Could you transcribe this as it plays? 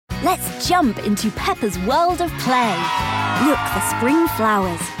Let's jump into Peppa's world of play. Look for spring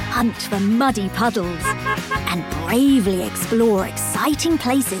flowers, hunt for muddy puddles, and bravely explore exciting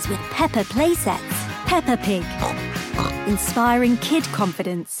places with Peppa playsets. Peppa Pig. Inspiring kid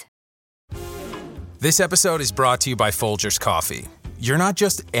confidence. This episode is brought to you by Folgers Coffee. You're not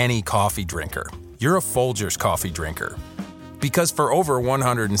just any coffee drinker. You're a Folgers coffee drinker. Because for over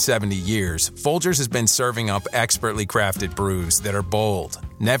 170 years, Folgers has been serving up expertly crafted brews that are bold,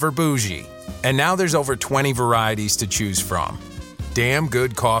 never bougie. And now there's over 20 varieties to choose from. Damn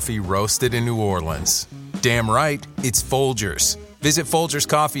good coffee roasted in New Orleans. Damn right, it's Folgers. Visit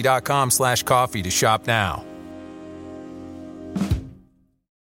FolgersCoffee.com/coffee to shop now.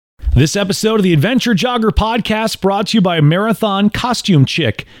 This episode of the Adventure Jogger podcast brought to you by Marathon Costume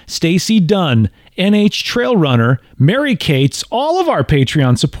Chick, Stacy Dunn, NH Trail Runner, Mary Kate's, all of our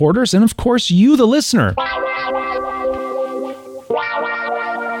Patreon supporters, and of course you, the listener.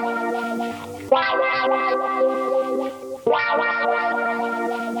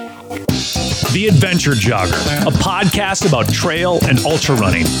 The Adventure Jogger, a podcast about trail and ultra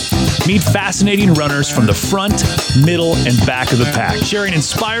running. Meet fascinating runners from the front, middle, and back of the pack, sharing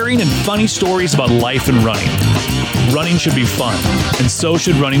inspiring and funny stories about life and running. Running should be fun, and so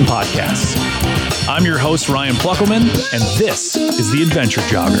should running podcasts. I'm your host, Ryan Pluckelman, and this is The Adventure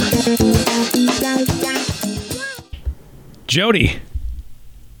Jogger. Jodi.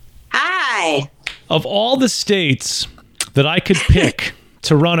 Hi. Of all the states that I could pick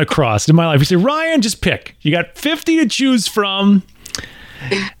to run across in my life, you say, Ryan, just pick. You got 50 to choose from.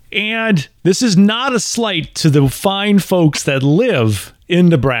 And this is not a slight to the fine folks that live in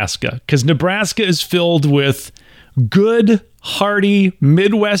Nebraska, because Nebraska is filled with good, hearty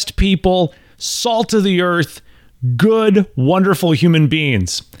Midwest people, salt of the earth, good, wonderful human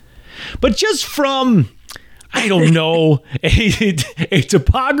beings. But just from, I don't know, a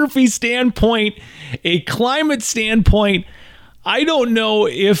topography standpoint, a climate standpoint, I don't know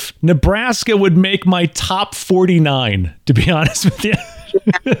if Nebraska would make my top 49, to be honest with you.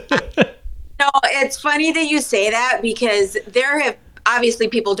 No, it's funny that you say that, because there have obviously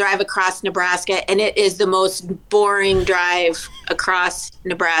people drive across Nebraska and it is the most boring drive across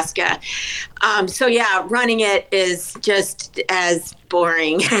Nebraska. So yeah, running it is just as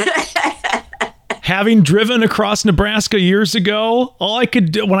boring. Having driven across Nebraska years ago, all I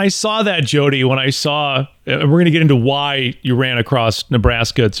could do when I saw that, Jodi, we're going to get into why you ran across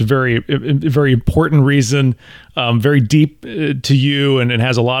Nebraska. It's a very important reason, very deep to you, and it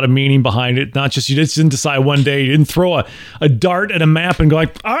has a lot of meaning behind it. Not just, you just didn't decide one day, you didn't throw a dart at a map and go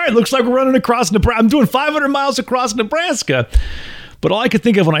like, all right, looks like we're running across Nebraska. I'm doing 500 miles across Nebraska. But all I could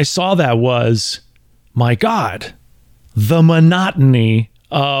think of when I saw that was, my God, the monotony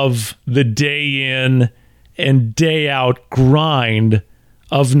of the day in and day out grind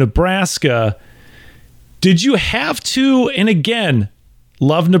of Nebraska. Did you have to, and again,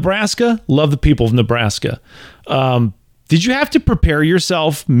 love Nebraska, love the people of Nebraska. Did you have to prepare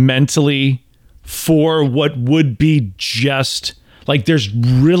yourself mentally for what would be just like, there's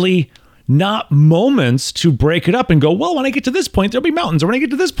really not moments to break it up and go, well, when I get to this point, there'll be mountains. Or when I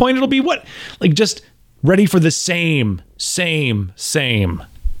get to this point, it'll be what? Like, just ready for the same.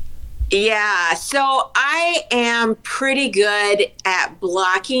 Yeah, so I am pretty good at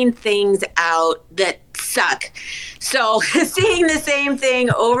blocking things out that suck. So seeing the same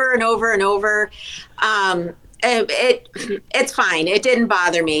thing over and over and over, it's fine. It didn't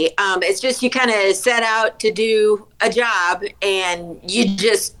bother me. It's just, you kind of set out to do a job and you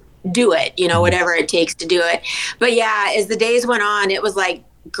just do it, whatever it takes to do it. But yeah, as the days went on, it was like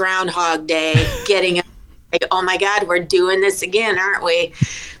Groundhog Day, getting up, like, oh my God, we're doing this again, aren't we?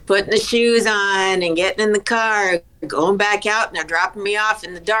 Putting the shoes on and getting in the car, going back out, and they're dropping me off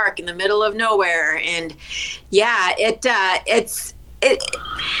in the dark in the middle of nowhere. And yeah, it's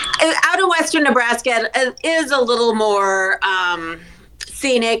out of Western Nebraska, it is a little more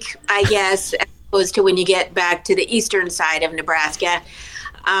scenic, I guess, as opposed to when you get back to the eastern side of Nebraska.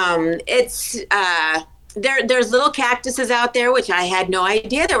 There's little cactuses out there, which I had no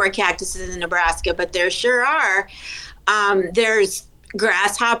idea there were cactuses in Nebraska, but there sure are. There's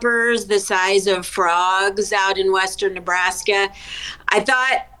grasshoppers the size of frogs out in western Nebraska. I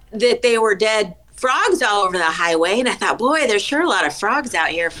thought that they were dead frogs all over the highway, and I thought, boy, there's sure a lot of frogs out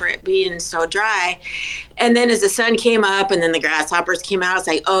here for it being so dry. And then as the sun came up and then the grasshoppers came out, it's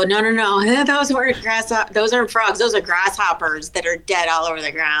like, oh, no. Those aren't frogs. Those are grasshoppers that are dead all over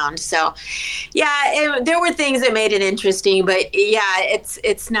the ground. So, yeah, there were things that made it interesting. But, yeah,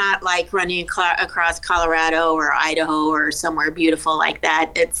 it's not like running across Colorado or Idaho or somewhere beautiful like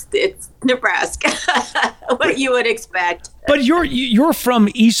that. It's Nebraska, what you would expect. But you're from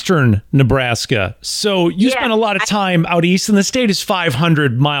eastern Nebraska, so you spent a lot of time out east, and the state is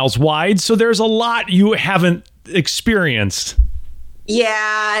 500 miles wide, so there's a lot you haven't experienced.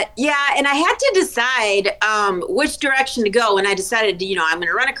 Yeah, and I had to decide which direction to go when I decided, I'm going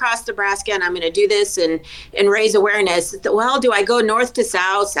to run across Nebraska and I'm going to do this and raise awareness. Well, do I go north to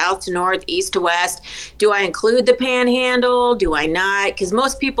south, south to north, east to west? Do I include the Panhandle? Do I not? Because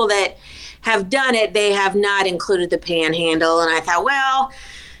most people that have done it, they have not included the Panhandle. And I thought, well,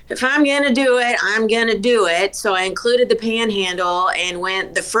 if I'm going to do it, I'm going to do it. So I included the Panhandle and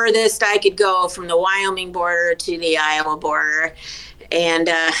went the furthest I could go from the Wyoming border to the Iowa border. And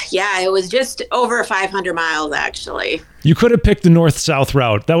it was just over 500 miles, actually. You could have picked the north-south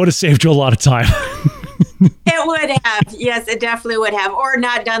route. That would have saved you a lot of time. It would have. Yes, it definitely would have. Or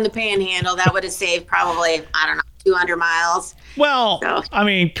not done the Panhandle. That would have saved probably, 200 miles. Well, so. I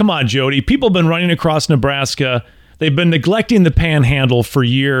mean, come on, Jodi. People have been running across Nebraska. They've been neglecting the Panhandle for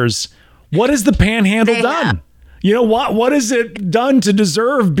years. What has the Panhandle done? You know, what has it done to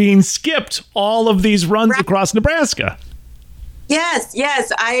deserve being skipped all of these runs across Nebraska?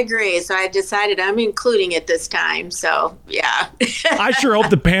 Yes, I agree. So I decided I'm including it this time. So, yeah. I sure hope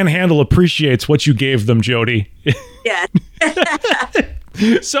the Panhandle appreciates what you gave them, Jodi. Yes.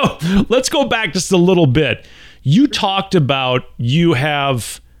 So let's go back just a little bit. You talked about you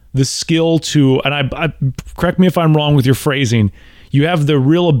have the skill to, and I correct me if I'm wrong with your phrasing, you have the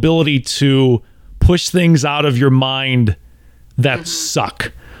real ability to push things out of your mind that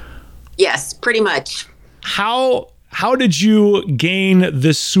suck. Yes, pretty much. How did you gain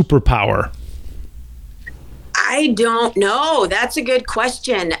this superpower? I don't know. That's a good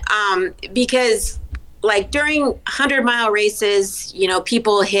question. Because like during 100-mile races,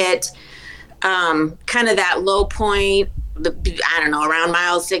 people hit kind of that low point, around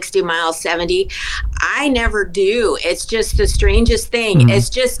mile 60, mile 70. I never do. It's just the strangest thing. Mm-hmm. It's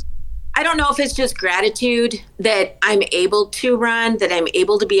just, I don't know if it's just gratitude that I'm able to run, that I'm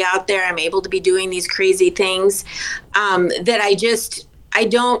able to be out there, I'm able to be doing these crazy things, that I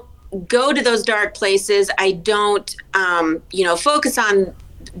don't go to those dark places. I don't, focus on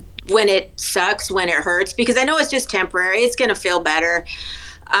when it sucks, when it hurts, because I know it's just temporary. It's going to feel better.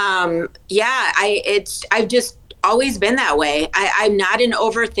 I've just always been that way. I'm not an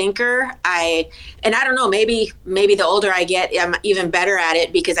overthinker. I don't know, maybe the older I get, I'm even better at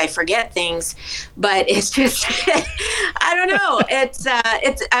it because I forget things, but it's just, I don't know. It's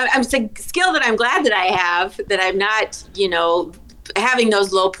a skill that I'm glad that I have, that I'm not, having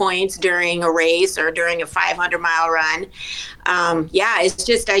those low points during a race or during a 500-mile run. It's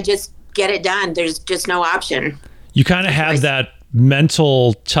just, I just get it done. There's just no option. You kind of have that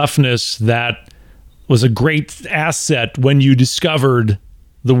mental toughness that was a great asset when you discovered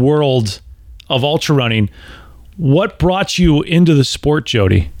the world of ultra running. What brought you into the sport,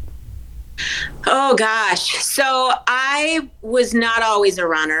 Jodi? Oh gosh. So I was not always a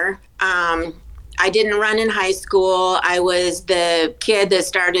runner. I didn't run in high school. I was the kid that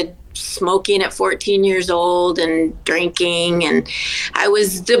started smoking at 14 years old and drinking, and I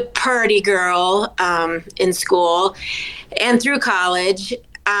was the party girl in school and through college.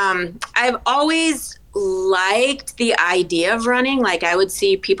 I've always liked the idea of running. Like I would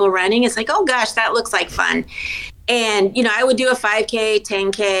see people running. It's like, oh gosh, that looks like fun. And, I would do a 5K,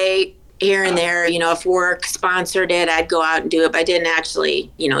 10K here and there. If work sponsored it, I'd go out and do it, but I didn't actually,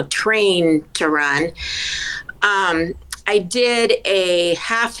 train to run. I did a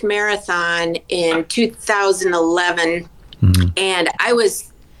half marathon in 2011, and I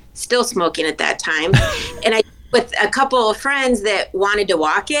was still smoking at that time. And I with a couple of friends that wanted to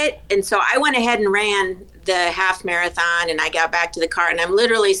walk it. And so I went ahead and ran the half marathon, and I got back to the car, and I'm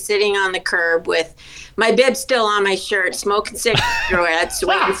literally sitting on the curb with my bib still on my shirt, smoking cigarettes,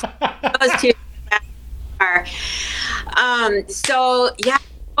 waiting for those two car.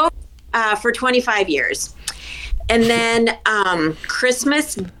 For 25 years. And then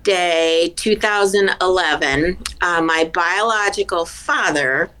Christmas Day 2011, my biological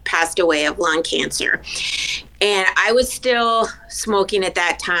father passed away of lung cancer. And I was still smoking at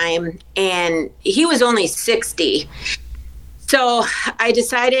that time, and he was only 60. So I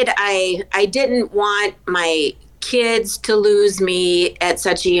decided I didn't want my kids to lose me at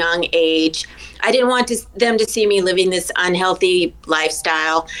such a young age. I didn't want them to see me living this unhealthy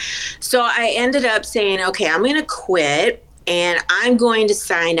lifestyle. So I ended up saying, okay, I'm going to quit and I'm going to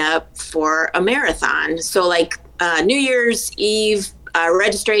sign up for a marathon. So like New Year's Eve,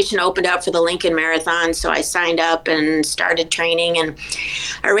 registration opened up for the Lincoln Marathon. So I signed up and started training, and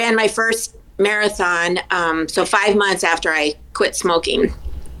I ran my first marathon. So 5 months after I quit smoking,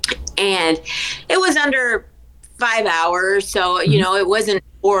 and it was under 5 hours. So, it wasn't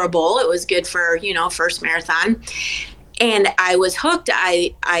horrible. It was good for, first marathon. And I was hooked.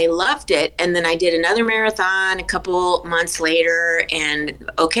 I loved it. And then I did another marathon a couple months later. And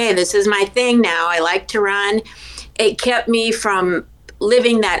okay, this is my thing now. I like to run. It kept me from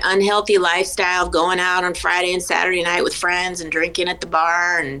living that unhealthy lifestyle, going out on Friday and Saturday night with friends and drinking at the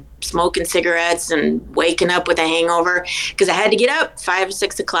bar and smoking cigarettes and waking up with a hangover, because I had to get up 5 or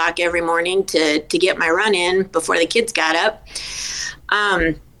 6 o'clock every morning to get my run in before the kids got up.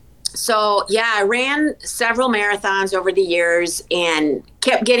 So yeah, I ran several marathons over the years and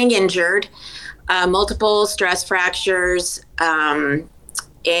kept getting injured, multiple stress fractures.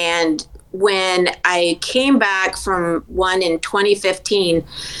 And when I came back from one in 2015,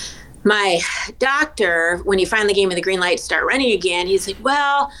 my doctor, when he finally gave me the green light to start running again, he's like,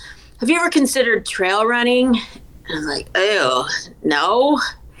 well, have you ever considered trail running? And I was like, oh, no.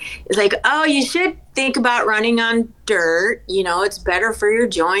 He's like, oh, you should think about running on dirt. It's better for your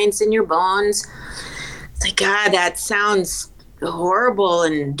joints and your bones. It's like, God, that sounds horrible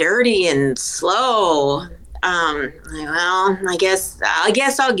and dirty and slow. Well, I guess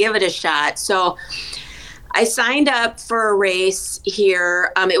I'll give it a shot. So I signed up for a race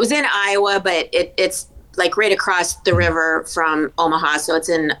here. It was in Iowa, but it's like right across the river from Omaha. So it's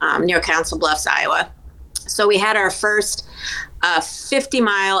in near Council Bluffs, Iowa. So we had our first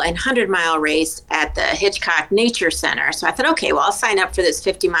 50-mile and 100-mile race at the Hitchcock Nature Center. So I thought, okay, well, I'll sign up for this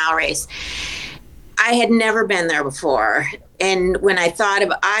 50-mile race. I had never been there before. And when I thought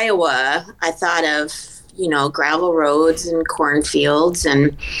of Iowa, I thought of, gravel roads and cornfields.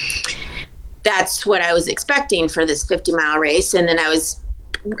 And that's what I was expecting for this 50-mile race. And then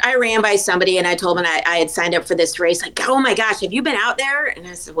I ran by somebody and I told them I had signed up for this race. Like, oh my gosh, have you been out there? And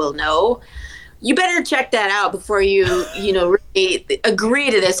I said, well, no. You better check that out before you really agree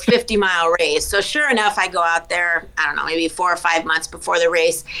to this 50-mile race. So sure enough, I go out there, I don't know, maybe 4 or 5 months before the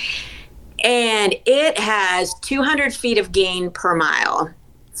race. And it has 200 feet of gain per mile.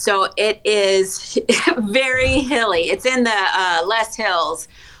 So it is very hilly. It's in the Les Hills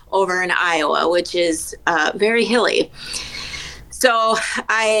over in Iowa, which is very hilly. So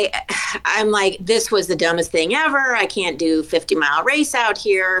I'm like, this was the dumbest thing ever. I can't do 50-mile race out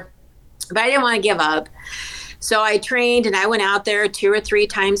here. But I didn't want to give up. So I trained and I went out there 2 or 3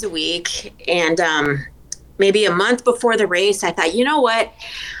 times a week. And maybe a month before the race, I thought, you know what?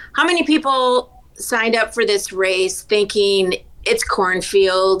 How many people signed up for this race thinking it's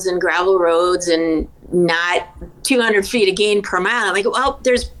cornfields and gravel roads and not 200 feet of gain per mile? I'm like, well,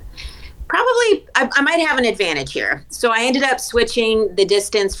 there's probably, I might have an advantage here. So I ended up switching the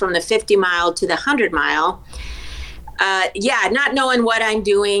distance from the 50-mile to the 100-mile. Not knowing what I'm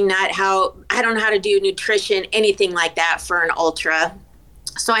doing, I don't know how to do nutrition, anything like that for an ultra.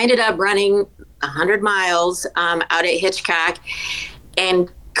 So I ended up running 100 miles out at Hitchcock and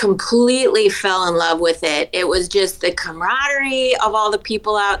completely fell in love with it. It was just the camaraderie of all the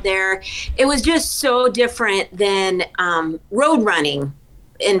people out there. It was just so different than road running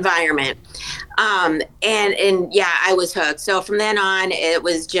environment. I was hooked. So from then on,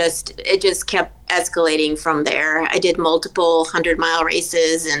 it just kept escalating from there. I did multiple 100-mile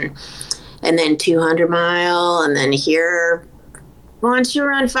races and then 200-mile, and then here, why don't you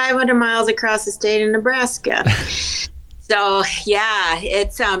run 500 miles across the state of Nebraska? So yeah,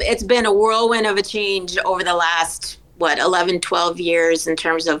 it's been a whirlwind of a change over the last 11, 12 years in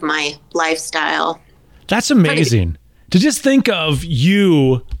terms of my lifestyle. That's amazing. To just think of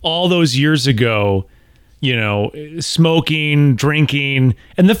you all those years ago, smoking, drinking,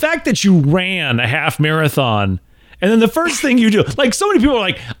 and the fact that you ran a half marathon. And then the first thing you do, like so many people are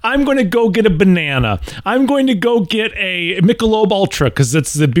like, I'm going to go get a banana. I'm going to go get a Michelob Ultra because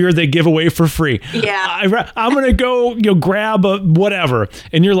it's the beer they give away for free. Yeah. I'm going to go grab a whatever.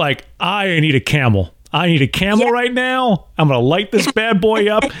 And you're like, I need a Camel. I need a Camel right now. I'm going to light this bad boy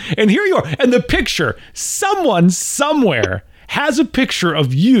up. And here you are. And the picture, someone somewhere has a picture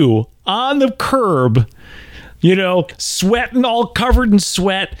of you on the curb, sweating, all covered in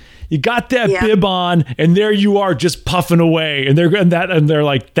sweat. You got that bib on, and there you are, just puffing away. And they're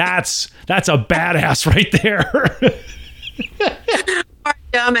like, that's a badass right there.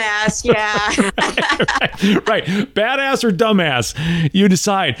 dumbass. Yeah. right. Badass or dumbass, you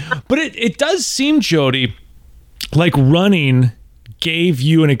decide. But it does seem, Jodi, like running gave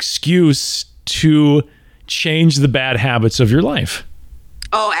you an excuse to change the bad habits of your life.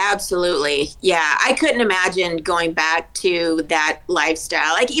 Oh, absolutely. Yeah. I couldn't imagine going back to that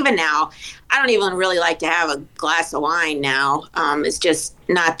lifestyle. Like even now, I don't even really like to have a glass of wine now. It's just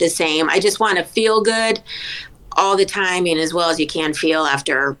not the same. I just want to feel good all the time and as well as you can feel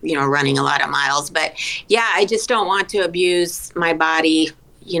after, running a lot of miles. But yeah, I just don't want to abuse my body,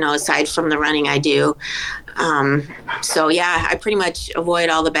 aside from the running I do. So yeah, I pretty much avoid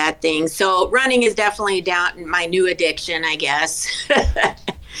all the bad things. So running is definitely down my new addiction, I guess.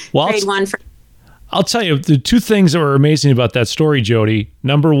 Well, I'll tell you the two things that were amazing about that story, Jodi.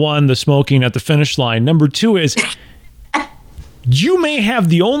 Number one, the smoking at the finish line. Number two is you may have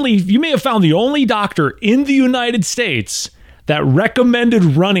found the only doctor in the United States that recommended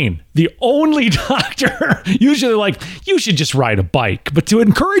running. The only doctor. Usually like, you should just ride a bike, but to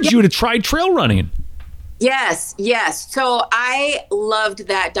encourage you to try trail running. Yes. So I loved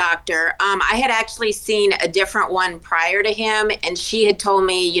that doctor. I had actually seen a different one prior to him, and she had told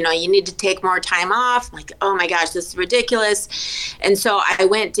me, you need to take more time off. I'm like, oh my gosh, this is ridiculous. And so I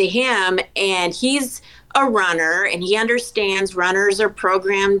went to him, and he's a runner, and he understands runners are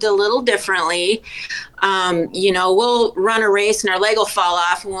programmed a little differently. We'll run a race and our leg will fall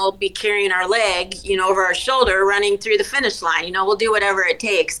off and we'll be carrying our leg, over our shoulder running through the finish line. We'll do whatever it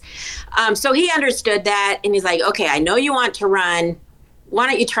takes. So he understood that, and he's like, okay, I know you want to run. Why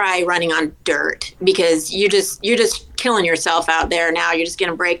don't you try running on dirt? Because you're just killing yourself out there now. You're just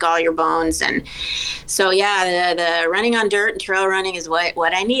going to break all your bones. And so, yeah, the running on dirt and trail running is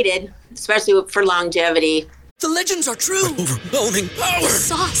what I needed, especially for longevity. The legends are true. Overwhelming power. The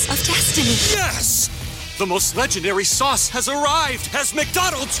sauce of destiny. Yes! The most legendary sauce has arrived as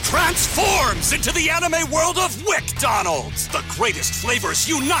McDonald's transforms into the anime world of WickDonald's. The greatest flavors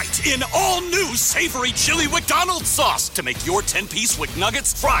unite in all new savory chili McDonald's sauce to make your 10-piece Wick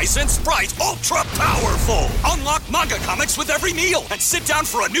Nuggets, fries, and Sprite ultra-powerful. Unlock manga comics with every meal and sit down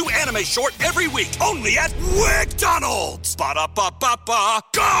for a new anime short every week only at WickDonald's. Ba-da-ba-ba-ba,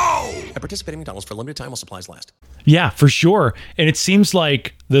 go! At participating McDonald's for a limited time while supplies last. Yeah, for sure. And it seems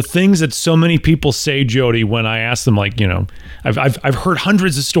like the things that so many people say, Jodi, when I ask them, like, I've heard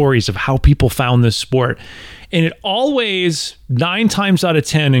hundreds of stories of how people found this sport. And it always, 9 times out of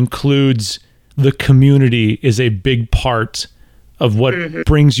 10, includes the community is a big part of what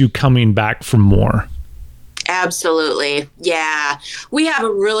brings you coming back for more. Absolutely. Yeah. We have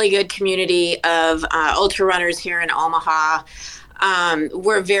a really good community of ultra runners here in Omaha.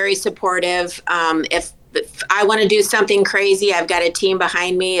 We're very supportive. If I want to do something crazy, I've got a team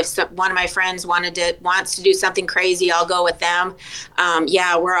behind me. If one of my friends wants to do something crazy, I'll go with them.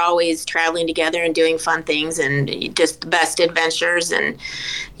 We're always traveling together and doing fun things and just the best adventures. And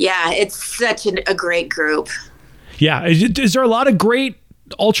yeah, it's such a great group. Yeah. Is there a lot of great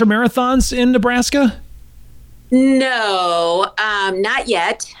ultra marathons in Nebraska? No, not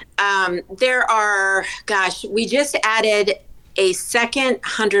yet. There are, we just added a second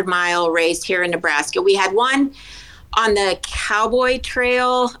 100-mile race here in Nebraska. We had one on the Cowboy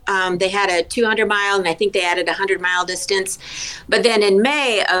Trail. They had a 200-mile, and I think they added a 100-mile distance. But then in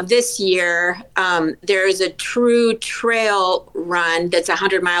May of this year, there is a true trail run that's a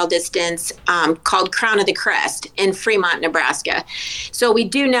 100-mile distance called Crown of the Crest in Fremont, Nebraska. So we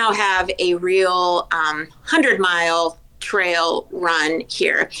do now have a real 100-mile trail run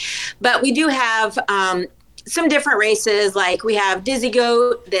here. But we do have some different races, like we have Dizzy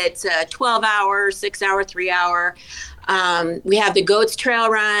Goat that's a 12-hour, 6-hour, 3-hour. We have the Goats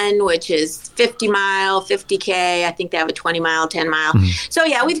Trail Run, which is 50-mile, 50K. I think they have a 20-mile, 10-mile. So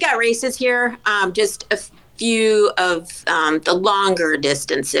yeah, we've got races here, just a few of the longer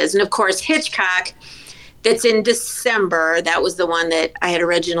distances. And of course, Hitchcock, that's in December. That was the one that I had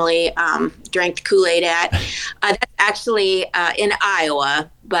originally drank the Kool-Aid at. That's actually in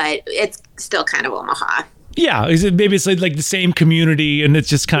Iowa, but it's still kind of Omaha. Yeah, maybe it's like the same community, and it's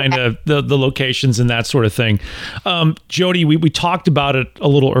just kind of the locations and that sort of thing. Jodi, we talked about it a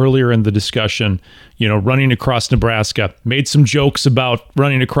little earlier in the discussion, running across Nebraska. Made some jokes about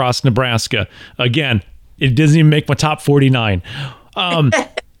running across Nebraska. Again, it doesn't even make my top 49.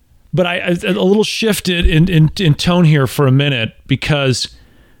 But I a little shifted in tone here for a minute, because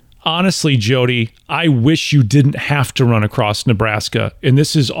honestly, Jodi, I wish you didn't have to run across Nebraska. And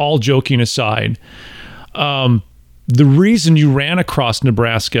this is all joking aside. The reason you ran across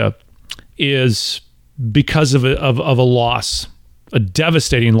Nebraska is because of a loss, a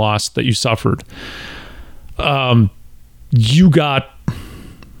devastating loss that you suffered. You got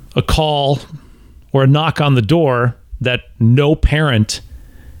a call or a knock on the door that no parent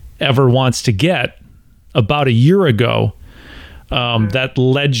ever wants to get about a year ago, that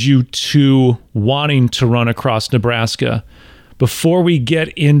led you to wanting to run across Nebraska. Before we get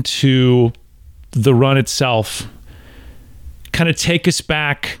into the run itself, kind of take us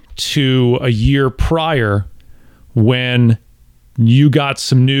back to a year prior when you got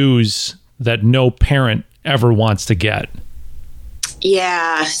some news that no parent ever wants to get.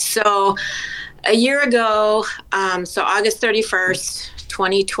 Yeah. So a year ago, so August 31st,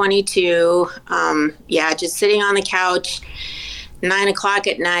 2022, just sitting on the couch, 9:00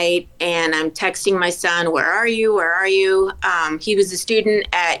 at night, and I'm texting my son, where are you? Where are you? He was a student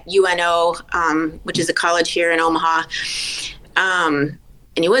at UNO, which is a college here in Omaha.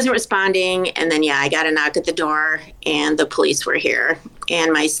 And he wasn't responding. And then, I got a knock at the door and the police were here.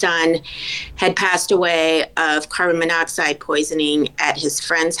 And my son had passed away of carbon monoxide poisoning at his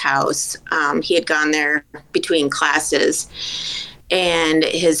friend's house. He had gone there between classes. And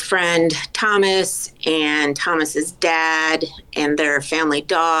his friend Thomas and Thomas's dad and their family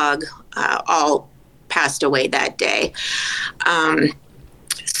dog all passed away that day.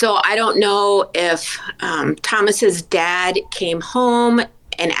 So I don't know if Thomas's dad came home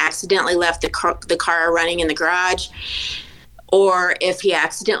and accidentally left the car running in the garage, or if he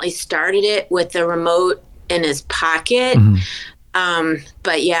accidentally started it with the remote in his pocket. But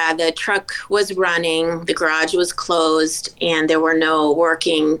the truck was running, the garage was closed, and there were no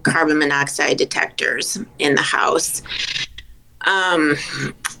working carbon monoxide detectors in the house.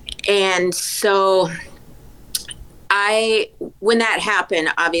 And so when that happened,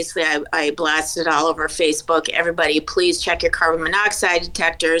 obviously I blasted all over Facebook. Everybody, please check your carbon monoxide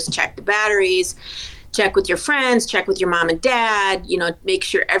detectors, check the batteries, check with your friends, check with your mom and dad, make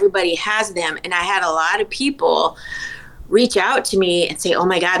sure everybody has them. And I had a lot of people reach out to me and say, oh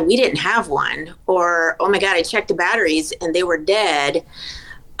my God, we didn't have one. Or, oh my God, I checked the batteries and they were dead.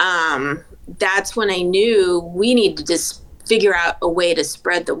 That's when I knew we need to just figure out a way to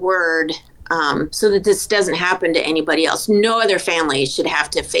spread the word, so that this doesn't happen to anybody else. No other family should have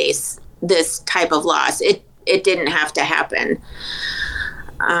to face this type of loss. It didn't have to happen.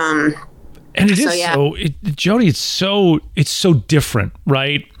 And it is Jodi, it's so different,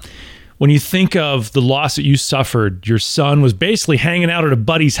 right? When you think of the loss that you suffered, your son was basically hanging out at a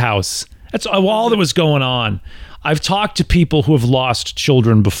buddy's house. That's all that was going on. I've talked to people who have lost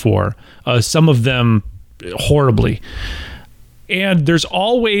children before, some of them horribly. And there's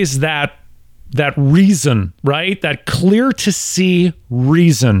always that reason, right? That clear to see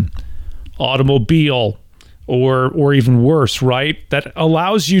reason, automobile, or even worse, right? That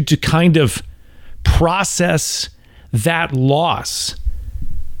allows you to kind of process that loss.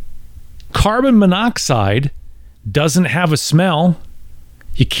 Carbon monoxide doesn't have a smell.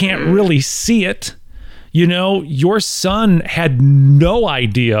 You can't really see it. Your son had no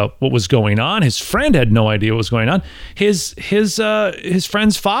idea what was going on. His friend had no idea what was going on. His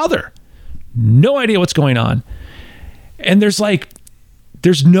friend's father, no idea what's going on. And there's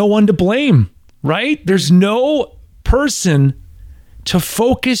no one to blame, right? There's no person to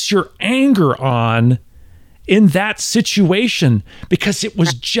focus your anger on in that situation, because it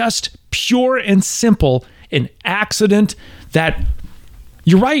was just pure and simple an accident that,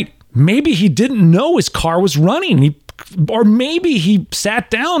 you're right, maybe he didn't know his car was running, or maybe he sat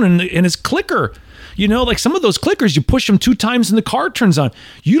down and his clicker, some of those clickers, you push them 2 times and the car turns on.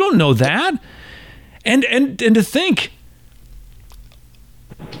 You don't know that. And to think,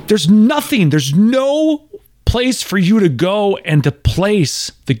 there's no place for you to go and to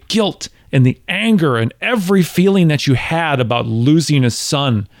place the guilt and the anger and every feeling that you had about losing a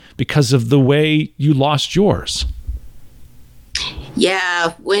son because of the way you lost yours.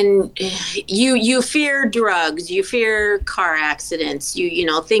 Yeah, when you fear drugs, you fear car accidents,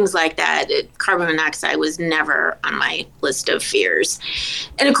 you things like that. Carbon monoxide was never on my list of fears.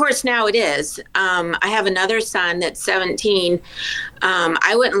 And of course now it is. I have another son that's 17.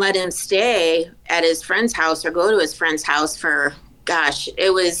 I wouldn't let him stay at his friend's house or go to his friend's house for,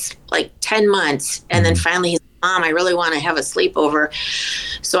 it was like 10 months. And then finally he's, Mom, I really want to have a sleepover.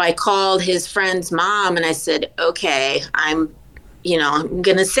 So I called his friend's mom and I said, okay, I'm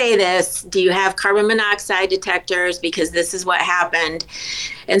going to say this. Do you have carbon monoxide detectors? Because this is what happened.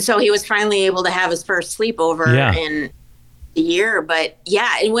 And so he was finally able to have his first sleepover in a year. But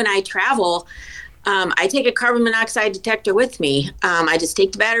and when I travel, I take a carbon monoxide detector with me. I just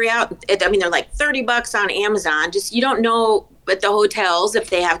take the battery out. They're like $30 on Amazon. Just, you don't know at the hotels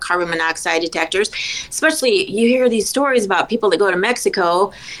if they have carbon monoxide detectors. Especially, you hear these stories about people that go to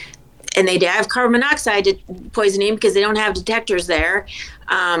Mexico and they have carbon monoxide poisoning because they don't have detectors there.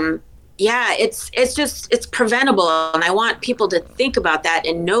 Yeah, it's preventable, and I want people to think about that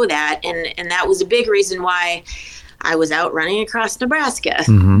and know that, and that was a big reason why I was out running across Nebraska.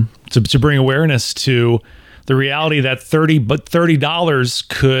 Mm-hmm. To bring awareness to the reality that $30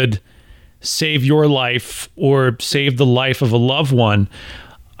 could save your life or save the life of a loved one.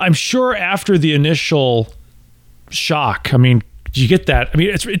 I'm sure after the initial shock, I mean, you get that. I mean,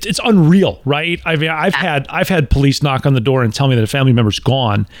 it's unreal, right? I mean, I've had police knock on the door and tell me that a family member's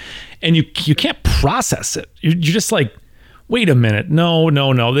gone, and you can't process it. You're just like, wait a minute,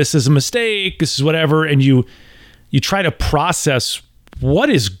 no, this is a mistake, this is whatever, and you try to process what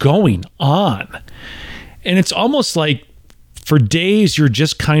is going on, and it's almost like for days you're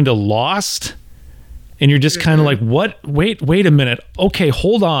just kind of lost, and you're just kind of like, what? Wait a minute, okay,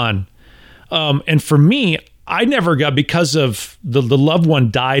 hold on, and for me, I never got, because of the loved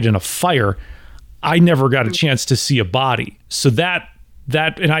one died in a fire, I never got a chance to see a body. So that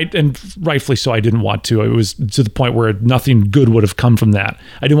and rightfully so, I didn't want to. It was to the point where nothing good would have come from that.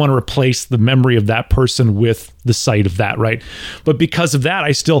 I didn't want to replace the memory of that person with the sight of that, right? But because of that,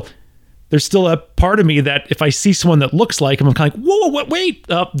 there's still a part of me that if I see someone that looks like him, I'm kind of like, whoa, wait,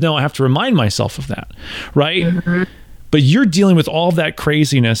 no, I have to remind myself of that, right? Mm-hmm. But you're dealing with all that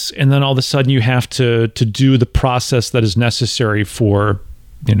craziness, and then all of a sudden you have to do the process that is necessary for,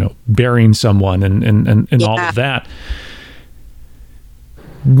 burying someone and all of that.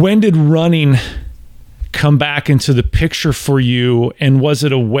 When did running come back into the picture for you, and was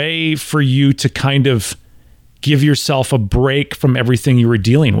it a way for you to kind of give yourself a break from everything you were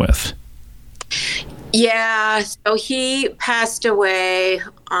dealing with? Yeah, so he passed away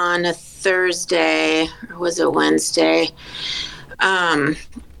on a Thursday, or was it Wednesday? And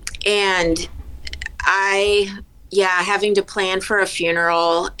having to plan for a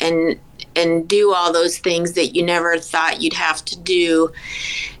funeral and do all those things that you never thought you'd have to do.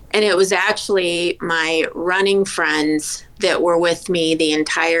 And it was actually my running friends that were with me the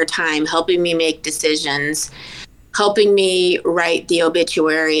entire time, helping me make decisions, helping me write the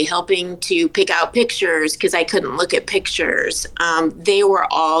obituary, helping to pick out pictures because I couldn't look at pictures. They were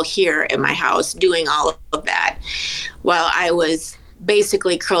all here at my house doing all of that while I was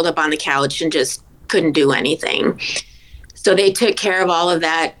basically curled up on the couch and just couldn't do anything. So they took care of all of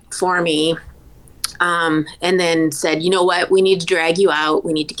that for me, and then said, you know what, we need to drag you out.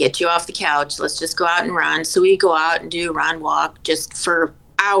 We need to get you off the couch. Let's just go out and run. So we go out and do a run walk just for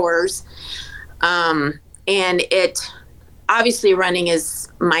hours. And it obviously, running is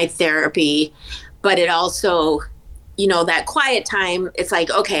my therapy, but it also, that quiet time, it's like,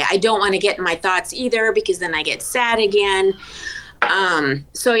 okay, I don't want to get in my thoughts either because then I get sad again.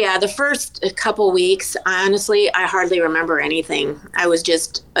 So yeah, the first couple weeks, honestly, I hardly remember anything. I was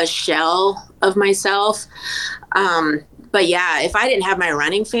just a shell of myself. But yeah, if I didn't have my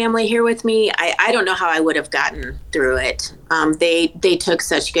running family here with me, I don't know how I would have gotten through it. They took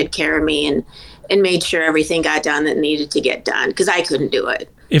such good care of me and made sure everything got done that needed to get done because I couldn't do it.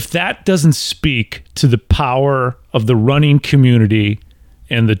 If that doesn't speak to the power of the running community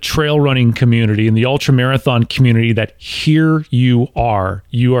and the trail running community and the ultramarathon community, that here you are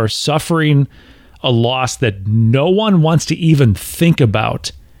suffering a loss that no one wants to even think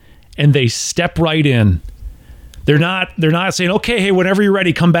about, and they step right in. They're not saying, okay, hey, whenever you're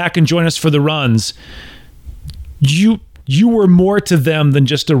ready, come back and join us for the runs. You were more to them than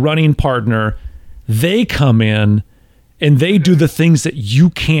just a running partner. They come in and they do the things that you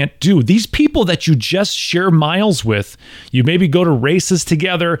can't do. These people that you just share miles with, you maybe go to races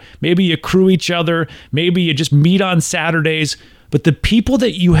together, maybe you crew each other, maybe you just meet on Saturdays, but the people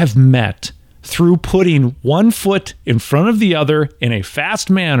that you have met through putting one foot in front of the other in a fast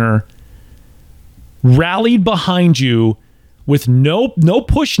manner, rallied behind you with no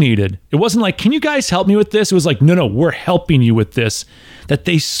push needed. It wasn't like, can you guys help me with this? It was like, no, we're helping you with this. That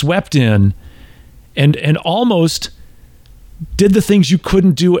they swept in and almost did the things you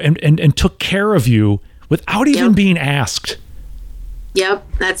couldn't do and took care of you without even being asked. Yep,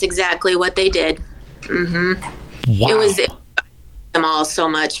 that's exactly what they did. Mm-hmm. Wow. It was them all so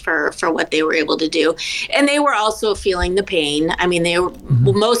much for what they were able to do. And they were also feeling the pain. I mean,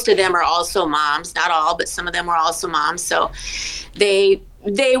 most of them are also moms, not all, but some of them were also moms. So they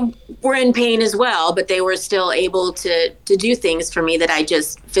were in pain as well, but they were still able to do things for me that I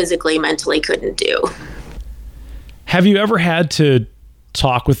just physically, mentally couldn't do. Have you ever had to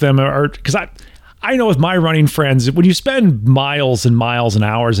talk with them? Or because I know with my running friends, when you spend miles and miles and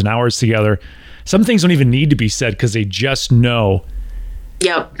hours together, some things don't even need to be said because they just know.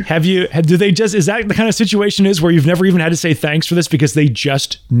 Yep. Do they just, is that the kind of situation is where you've never even had to say thanks for this because they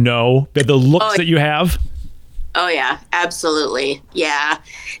just know that the looks that you have? Oh yeah, absolutely. Yeah.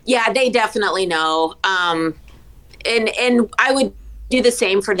 Yeah, they definitely know. And I would do the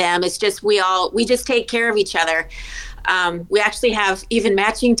same for them. It's just, we just take care of each other. We actually have even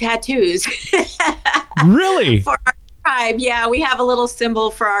matching tattoos. Really? For our tribe. Yeah, we have a little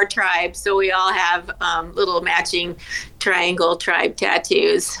symbol for our tribe. So we all have little matching triangle tribe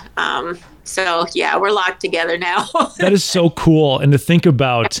tattoos. So yeah, we're locked together now. That is so cool. And to think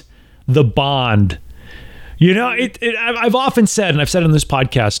about the bond, you know, I've often said, and I've said on this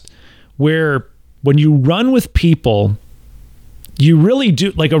podcast, where when you run with people, you really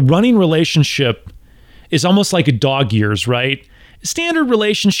do, like a running relationship is almost like a dog years, right? Standard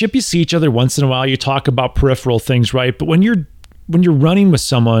relationship, you see each other once in a while, you talk about peripheral things, right? But when you're running with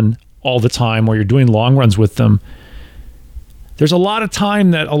someone all the time, or you're doing long runs with them, there's a lot of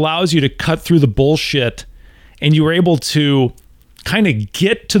time that allows you to cut through the bullshit, and you are able to kind of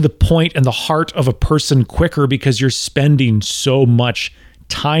get to the point and the heart of a person quicker because you're spending so much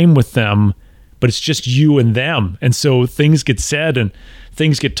time with them, but it's just you and them. And so things get said and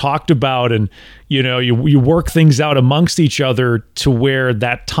things get talked about, and you know, you work things out amongst each other to where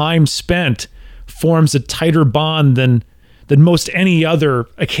that time spent forms a tighter bond than most any other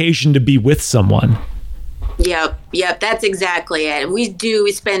occasion to be with someone. Yep, that's exactly it.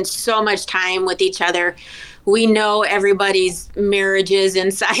 We spend so much time with each other. We know everybody's marriages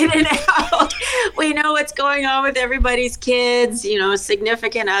inside and out. We know what's going on with everybody's kids, you know,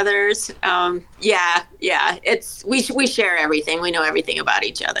 significant others. We share everything. We know everything about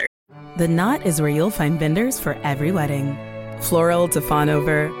each other. The Knot is where you'll find vendors for every wedding. Floral to fawn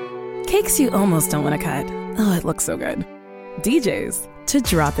over. Cakes you almost don't want to cut. Oh, it looks so good. DJs to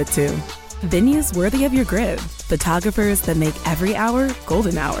drop it to. Venues worthy of your grid. Photographers that make every hour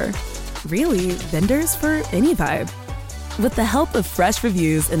golden hour. Really, vendors for any vibe. With the help of fresh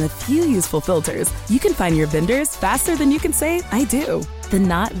reviews and a few useful filters, you can find your vendors faster than you can say, I do. The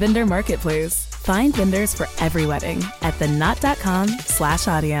Knot Vendor Marketplace. Find vendors for every wedding at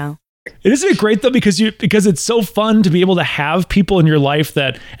theknot.com/audio. Isn't it great though, because it's so fun to be able to have people in your life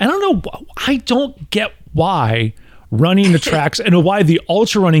that, I don't get why running attracts and why the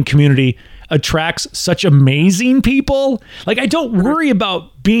ultra running community attracts such amazing people. Like, I don't worry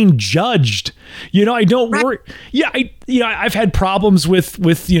about being judged. You know, I don't worry. Yeah, I've had problems with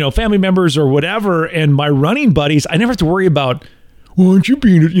family members or whatever, and my running buddies, I never have to worry about, well, aren't you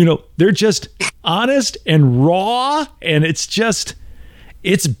being, they're just honest and raw, and it's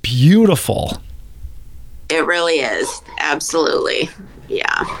beautiful. It really is. Absolutely.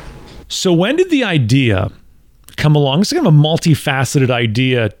 Yeah. So when did the idea come along? It's kind of a multifaceted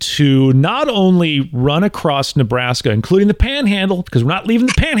idea to not only run across Nebraska, including the Panhandle, because we're not leaving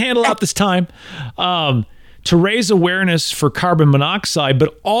the Panhandle out this time, to raise awareness for carbon monoxide,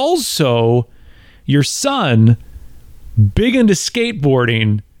 but also your son, big into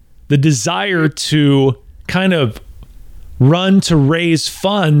skateboarding, the desire to kind of run to raise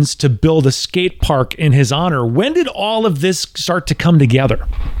funds to build a skate park in his honor. When did all of this start to come together?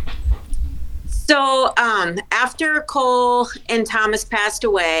 So after Cole and Thomas passed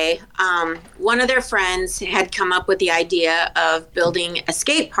away, one of their friends had come up with the idea of building a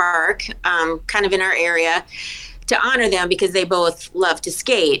skate park kind of in our area to honor them because they both love to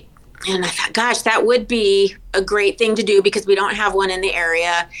skate. And I thought, gosh, that would be a great thing to do because we don't have one in the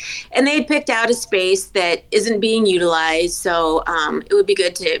area. And they had picked out a space that isn't being utilized. So it would be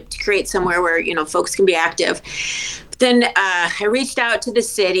good to create somewhere where, folks can be active. Then I reached out to the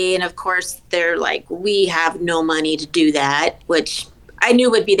city, and of course they're like, we have no money to do that, which I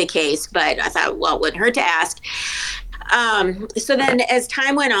knew would be the case, but I thought, well, it wouldn't hurt to ask. So then as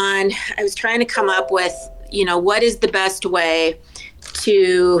time went on, I was trying to come up with, what is the best way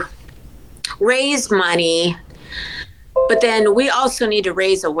to raise money, but then we also need to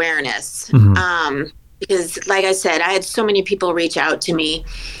raise awareness. Mm-hmm. Because like I said, I had so many people reach out to me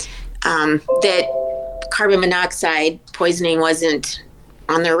that carbon monoxide poisoning wasn't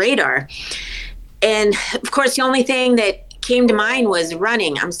on their radar. And of course, the only thing that came to mind was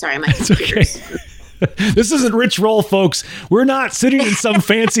running. I'm sorry, my computer's... Okay. This isn't Rich Roll, folks. We're not sitting in some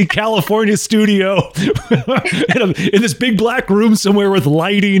fancy California studio in this big black room somewhere with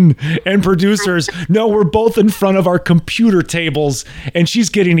lighting and producers. No, we're both in front of our computer tables, and she's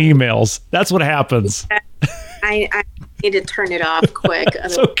getting emails. That's what happens. I need to turn it off quick.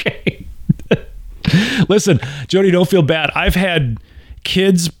 It's okay. Listen, Jodi, don't feel bad. I've had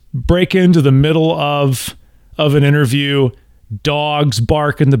kids break into the middle of an interview, dogs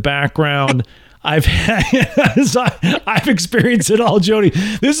bark in the background. I've experienced it all, Jodi.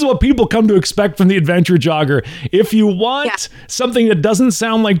 This is what people come to expect from the adventure jogger. If you want something that doesn't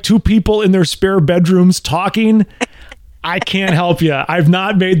sound like two people in their spare bedrooms talking, I can't help you. I've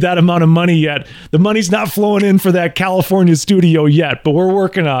not made that amount of money yet. The money's not flowing in for that California studio yet, but we're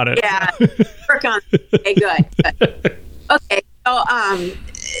working on it. Yeah, work on it. Okay, good. Okay, so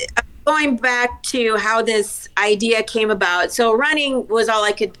going back to how this idea came about. So running was all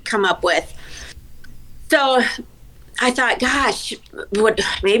I could come up with. So I thought, gosh,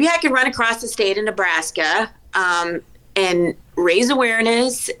 maybe I could run across the state of Nebraska and raise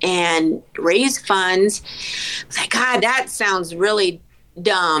awareness and raise funds. I was like, God, that sounds really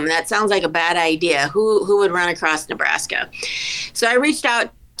dumb. That sounds like a bad idea. Who would run across Nebraska? So I reached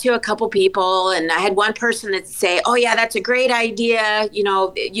out to a couple people, and I had one person that say, oh yeah, that's a great idea. You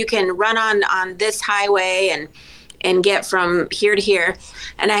know, you can run on this highway and get from here to here.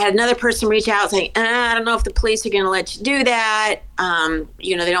 And I had another person reach out saying, I don't know if the police are going to let you do that.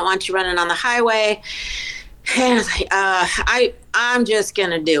 You know, they don't want you running on the highway. And I was like, I'm just going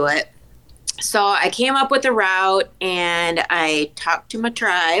to do it. So I came up with a route, and I talked to my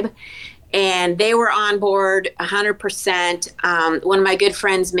tribe, and they were on board 100%. One of my good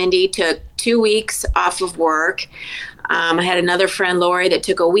friends, Mindy, took 2 weeks off of work. I had another friend, Lori, that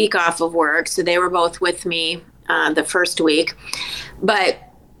took a week off of work. So they were both with me the first week. But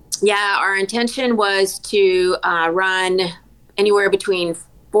yeah, our intention was to run anywhere between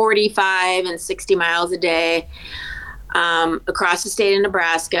 45 and 60 miles a day across the state of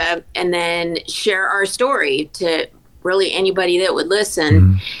Nebraska, and then share our story to really anybody that would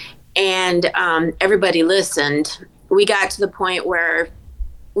listen. And everybody listened. We got to the point where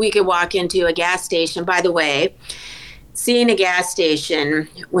we could walk into a gas station. By the way, seeing a gas station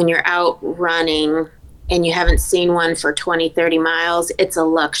when you're out running and you haven't seen one for 20, 30 miles, it's a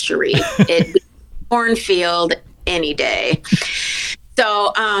luxury. It'd be a cornfield any day.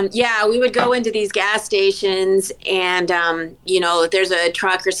 So, yeah, we would go into these gas stations, and, you know, if there's a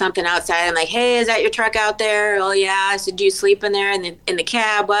truck or something outside, I'm like, hey, is that your truck out there? Oh, yeah. I said, do you sleep in there in the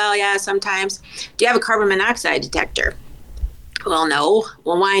cab? Well, yeah, sometimes. Do you have a carbon monoxide detector? Well, no.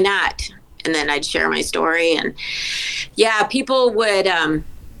 Well, why not? And then I'd share my story. And, yeah, people would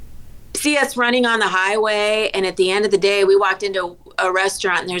see us running on the highway, and at the end of the day, we walked into a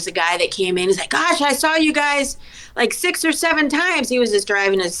restaurant, and there's a guy that came in. He's like, gosh, I saw you guys like 6 or 7 times. He was just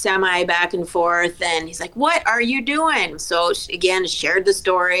driving a semi back and forth, and he's like, what are you doing? So again, shared the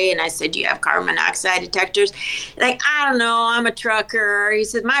story, and I said, do you have carbon monoxide detectors? Like, I don't know, I'm a trucker. He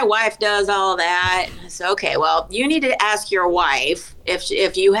said, my wife does all that. And I said, okay, well, you need to ask your wife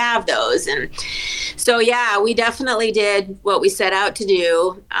if you have those. And so, yeah, we definitely did what we set out to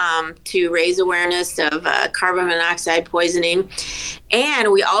do, to raise awareness of carbon monoxide poisoning.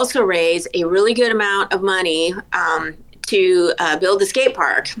 And we also raised a really good amount of money to build the skate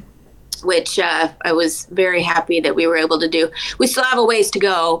park, which I was very happy that we were able to do. We still have a ways to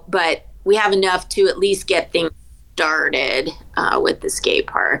go, but we have enough to at least get things started with the skate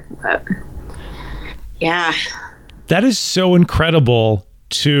park. But yeah. That is so incredible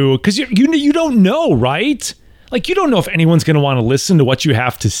because you don't know, right? Like, you don't know if anyone's going to want to listen to what you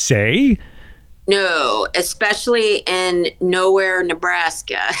have to say. No, especially in nowhere,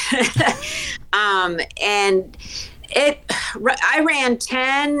 Nebraska. And I ran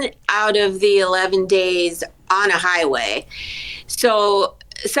 10 out of the 11 days on a highway. So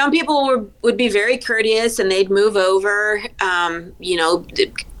some people would be very courteous, and they'd move over, you know,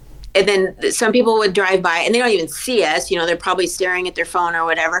 and then some people would drive by and they don't even see us. You know, they're probably staring at their phone or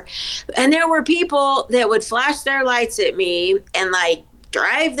whatever. And there were people that would flash their lights at me and like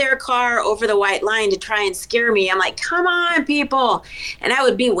drive their car over the white line to try and scare me. I'm like, come on, people. And I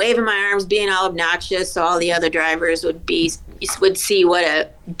would be waving my arms, being all obnoxious. So all the other drivers would see what a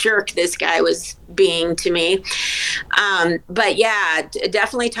jerk this guy was being to me. But yeah,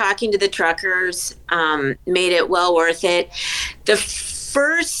 definitely talking to the truckers made it well worth it. The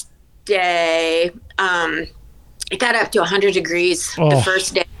first day, it got up to 100 degrees the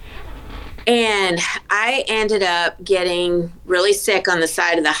first day. And I ended up getting really sick on the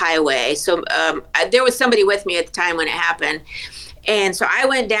side of the highway. So there was somebody with me at the time when it happened. And so I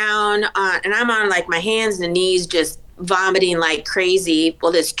went down and I'm on like my hands and knees just vomiting like crazy.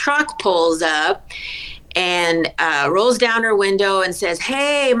 Well, this truck pulls up and rolls down her window and says,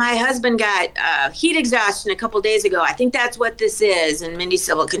 hey, my husband got heat exhaustion a couple days ago. I think that's what this is. And Mindy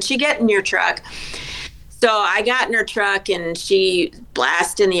said, well, can she get in your truck? So I got in her truck and she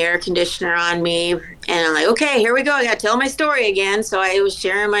blasted the air conditioner on me. And I'm like, okay, here we go. I got to tell my story again. So I was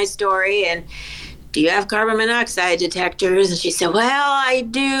sharing my story and do you have carbon monoxide detectors? And she said, well, I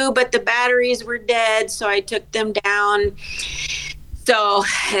do, but the batteries were dead, so I took them down. So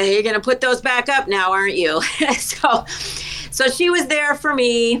you're going to put those back up now, aren't you? So she was there for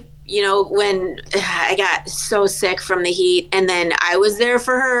me, when I got so sick from the heat. And then I was there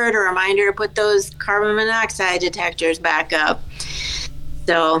for her to remind her to put those carbon monoxide detectors back up.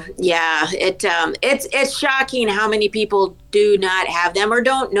 So, yeah, it's shocking how many people do not have them or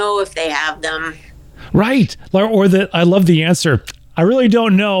don't know if they have them. Right. Or that I love the answer. I really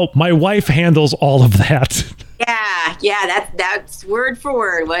don't know. My wife handles all of that. Yeah, that's word for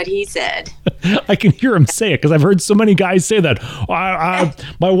word what he said. I can hear him say it because I've heard so many guys say that.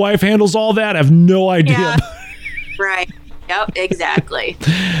 My wife handles all that. I have no idea. Yeah. Right. Yep, exactly.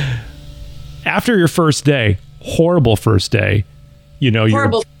 After your first day, horrible first day,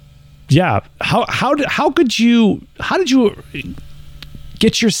 horrible. Yeah. How did you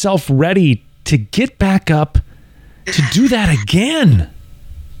get yourself ready to get back up to do that again?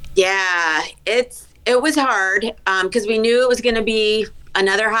 Yeah, it was hard because we knew it was going to be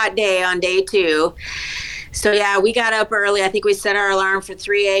another hot day on day 2. So yeah, we got up early. I think we set our alarm for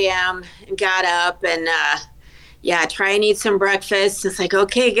 3 a.m. and got up and try and eat some breakfast. It's like,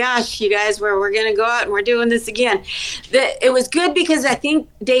 okay, gosh, you guys, we're going to go out and we're doing this again. It was good because I think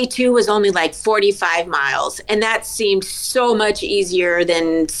day 2 was only like 45 miles. And that seemed so much easier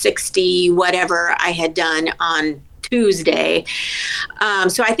than 60 whatever I had done on Tuesday.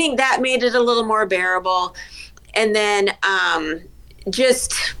 So I think that made it a little more bearable. And then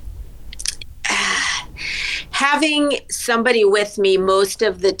just having somebody with me most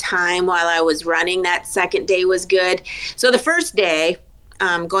of the time while I was running that second day was good. So the first day,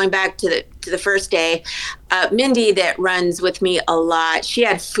 going back to the first day, Mindy that runs with me a lot, she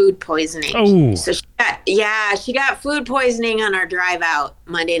had food poisoning. Oh. So she got food poisoning on our drive out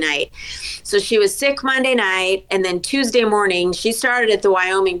Monday night. So she was sick Monday night, and then Tuesday morning she started at the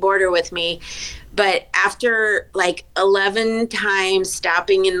Wyoming border with me. But after like 11 times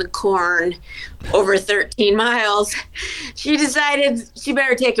stopping in the corn over 13 miles, she decided she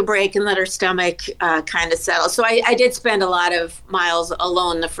better take a break and let her stomach kind of settle. So I did spend a lot of miles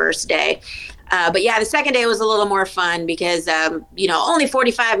alone the first day. But yeah, the second day was a little more fun because, only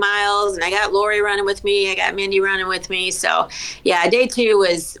 45 miles and I got Lori running with me. I got Mindy running with me. So yeah, day 2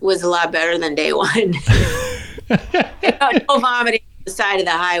 was a lot better than day 1. No vomiting on the side of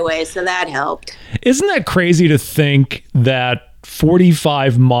the highway. So that helped. Isn't that crazy to think that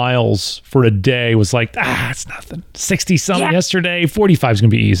 45 miles for a day was like, it's nothing. 60 something yesterday, 45 is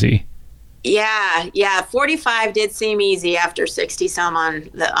going to be easy. Yeah. 45 did seem easy after 60 some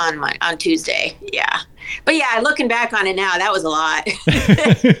on Tuesday. Yeah. But yeah, looking back on it now, that was a lot.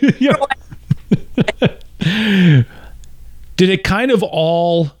 Did it kind of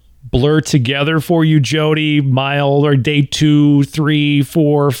all blur together for you, Jodi? Mile or day 2, 3,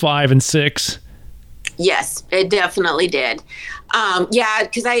 4, 5, and 6? Yes, it definitely did.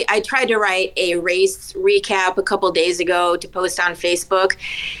 Because I tried to write a race recap a couple days ago to post on Facebook.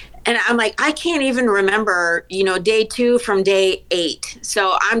 And I'm like, I can't even remember, day 2 from day 8.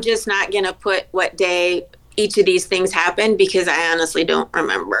 So I'm just not going to put what day each of these things happened because I honestly don't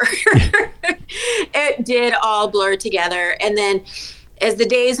remember. It did all blur together. And then as the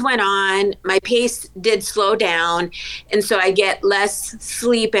days went on, my pace did slow down. And so I get less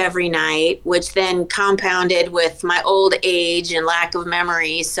sleep every night, which then compounded with my old age and lack of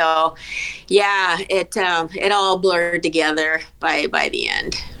memory. So yeah, it all blurred together by the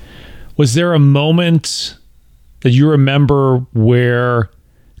end. Was there a moment that you remember where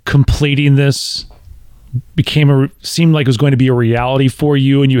completing this seemed like it was going to be a reality for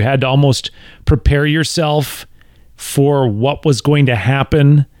you and you had to almost prepare yourself for what was going to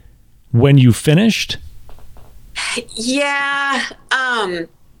happen when you finished? Yeah.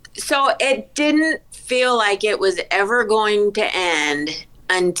 So it didn't feel like it was ever going to end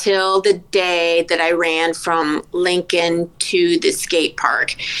until the day that I ran from Lincoln to the skate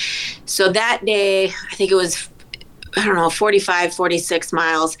park. So that day, I think it was, 45, 46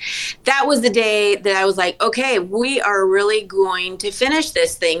 miles. That was the day that I was like, okay, we are really going to finish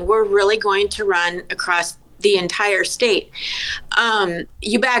this thing. We're really going to run across the entire state.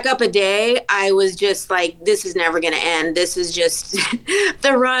 You back up a day, I was just like, this is never going to end. This is just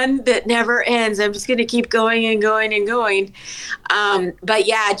the run that never ends. I'm just going to keep going and going and going. But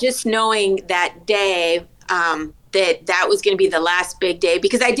yeah, just knowing that day, that was going to be the last big day,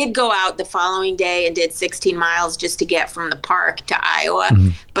 because I did go out the following day and did 16 miles just to get from the park to Iowa. Mm-hmm.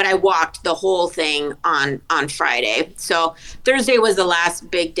 But I walked the whole thing on Friday. So Thursday was the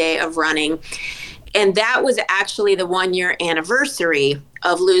last big day of running. And that was actually the 1-year anniversary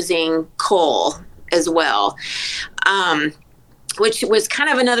of losing Cole. as well. Which was kind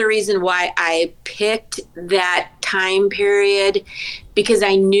of another reason why I picked that time period, because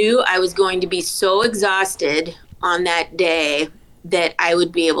I knew I was going to be so exhausted on that day that I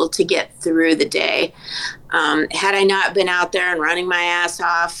would be able to get through the day. Had I not been out there and running my ass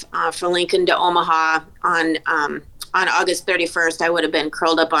off for Lincoln to Omaha on August 31st, I would have been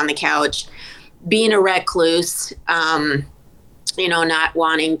curled up on the couch, being a recluse, not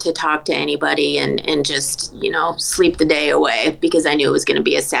wanting to talk to anybody and just, sleep the day away, because I knew it was going to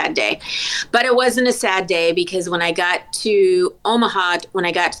be a sad day. But it wasn't a sad day, because when I got to Omaha, when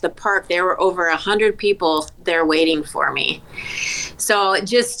I got to the park, there were over 100 people there waiting for me. So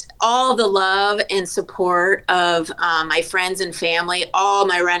just all the love and support of my friends and family, all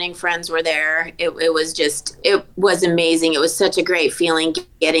my running friends were there. It was amazing. It was such a great feeling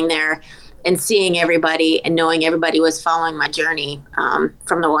getting there and seeing everybody and knowing everybody was following my journey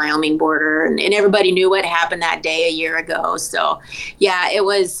from the Wyoming border, and everybody knew what happened that day a year ago. So yeah, it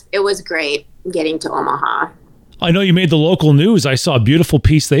was great getting to Omaha. I know you made the local news. I saw a beautiful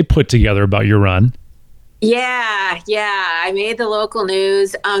piece they put together about your run. Yeah, I made the local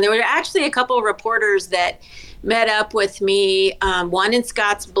news. There were actually a couple of reporters that met up with me, one in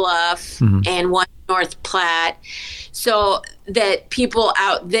Scotts Bluff and one in North Platte, so that people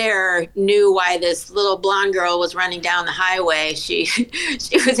out there knew why this little blonde girl was running down the highway. She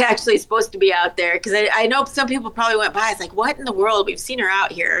was actually supposed to be out there, because I know some people probably went by. It's like, what in the world? We've seen her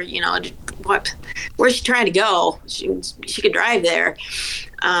out here. Where's she trying to go? She could drive there.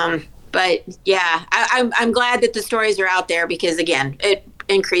 But yeah, I'm glad that the stories are out there, because again, it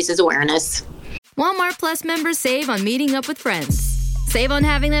increases awareness. Walmart Plus members save on meeting up with friends. Save on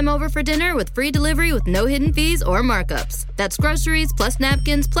having them over for dinner with free delivery with no hidden fees or markups. That's groceries, plus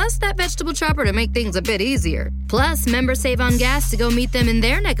napkins, plus that vegetable chopper to make things a bit easier. Plus, members save on gas to go meet them in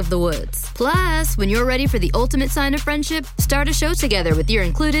their neck of the woods. Plus, when you're ready for the ultimate sign of friendship, start a show together with your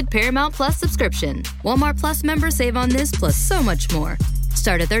included Paramount Plus subscription. Walmart Plus members save on this, plus so much more.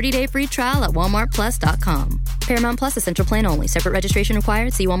 Start a 30-day free trial at walmartplus.com. Paramount Plus Essential Plan only. Separate registration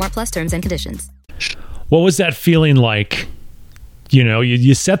required. See Walmart Plus terms and conditions. What was that feeling like?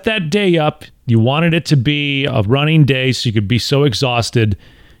 You set that day up. You wanted it to be a running day so you could be so exhausted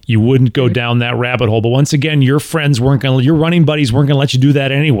you wouldn't go down that rabbit hole. But once again, your running buddies weren't going to let you do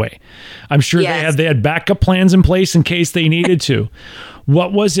that anyway. I'm sure they had backup plans in place in case they needed to.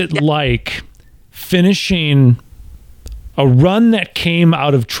 What was it like finishing a run that came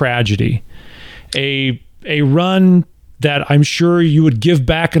out of tragedy, a run that I'm sure you would give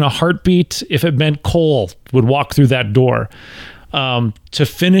back in a heartbeat if it meant Cole would walk through that door, to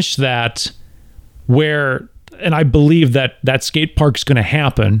finish that where, and I believe that skate park's going to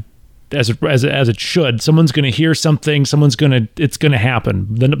happen as it should. Someone's going to hear something. It's going to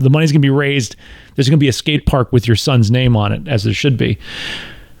happen. The money's going to be raised. There's going to be a skate park with your son's name on it, as there should be.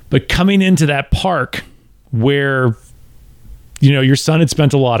 But coming into that park where your son had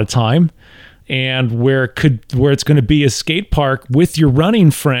spent a lot of time, and where it's going to be a skate park with your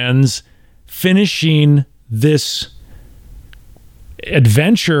running friends, finishing this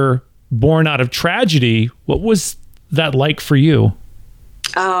adventure born out of tragedy. What was that like for you?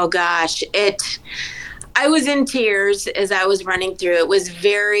 Oh gosh, I was in tears as I was running through. It was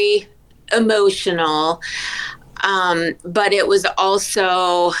very emotional, but it was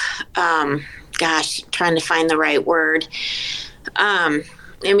also, trying to find the right word.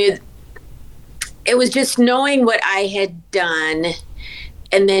 It was just knowing what I had done,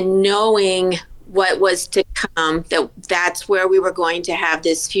 and then knowing what was to come, that's where we were going to have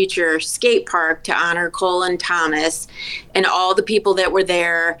this future skate park to honor Cole and Thomas and all the people that were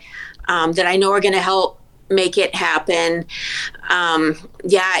there, that I know are going to help make it happen.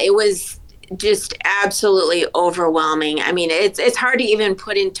 It was just absolutely overwhelming. I mean, it's hard to even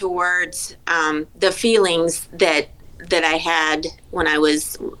put into words the feelings that I had when I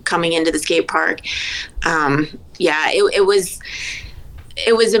was coming into the skate park.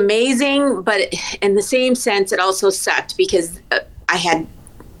 It was amazing, but in the same sense, it also sucked, because I had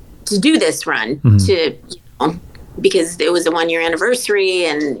to do this run because it was a 1-year anniversary,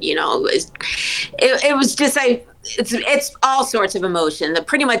 and it was just it's all sorts of emotion,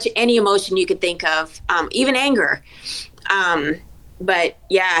 pretty much any emotion you could think of, even anger. But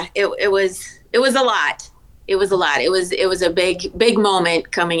yeah, it was a lot. It was a lot. It was a big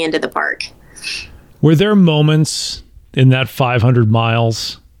moment coming into the park. Were there moments in that 500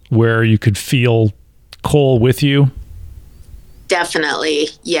 miles where you could feel Cole with you? Definitely,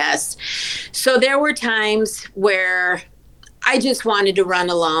 yes. So there were times where I just wanted to run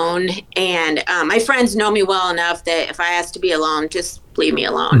alone. And my friends know me well enough that if I ask to be alone, just leave me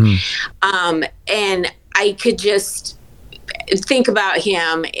alone. And I could just think about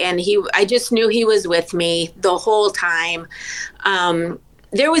him, and I just knew he was with me the whole time.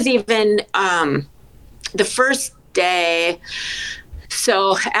 There was even the first day.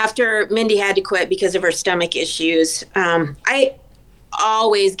 So after Mindy had to quit because of her stomach issues, I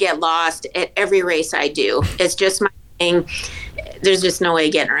always get lost at every race I do. It's just my thing. There's just no way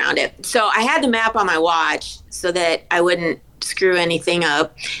of getting around it. So I had the map on my watch so that I wouldn't screw anything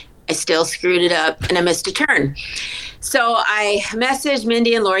up. I still screwed it up, and I missed a turn. So I messaged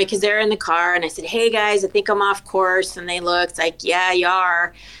Mindy and Lori because they're in the car, and I said, hey guys, I think I'm off course. And they looked like, yeah, you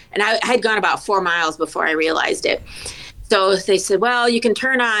are. And I had gone about 4 miles before I realized it. So they said, well, you can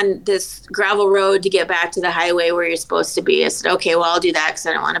turn on this gravel road to get back to the highway where you're supposed to be. I said, okay, well, I'll do that because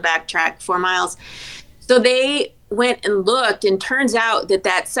I don't want to backtrack 4 miles. So they went and looked, and turns out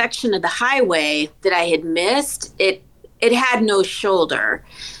that section of the highway that I had missed, it had no shoulder.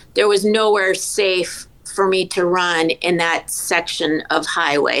 There was nowhere safe for me to run in that section of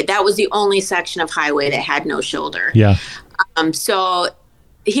highway. That was the only section of highway that had no shoulder. Yeah. So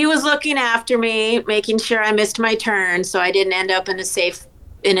he was looking after me, making sure I missed my turn, so I didn't end up in a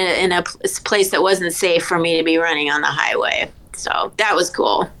place that wasn't safe for me to be running on the highway. So that was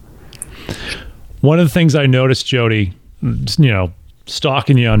cool. One of the things I noticed, Jodi,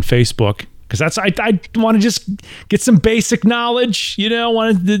 stalking you on Facebook, because I want to just get some basic knowledge,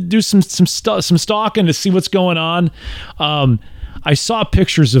 wanted to do some stalking to see what's going on. I saw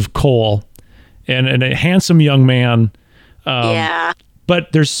pictures of Cole and a handsome young man. Yeah.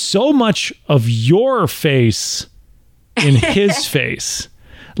 But there's so much of your face in his face.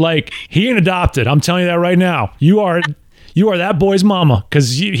 Like, he ain't adopted. I'm telling you that right now. You are that boy's mama,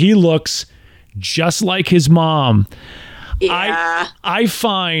 because he looks just like his mom. Yeah. I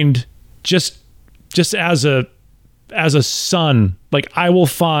find just as a son, like, I will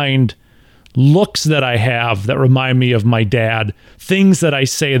find looks that I have that remind me of my dad, things that I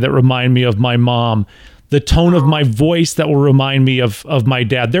say that remind me of my mom, the tone of my voice that will remind me of my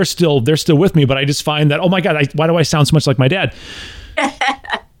dad. They're still with me, but I just find that, oh my God, why do I sound so much like my dad?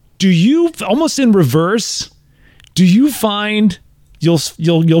 Do you, almost in reverse, do you find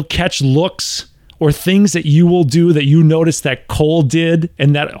you'll catch looks or things that you will do that you notice that Cole did,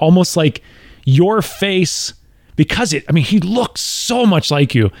 and that almost like your face, because he looks so much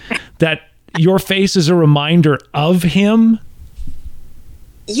like you, that your face is a reminder of him?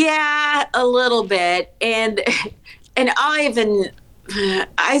 Yeah, a little bit. And I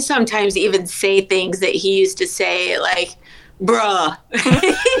sometimes even say things that he used to say, like, bruh. He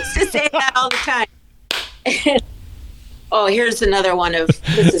used to say that all the time. Oh, here's another one of,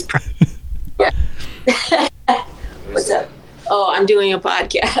 this is yeah. What's up? Oh, I'm doing a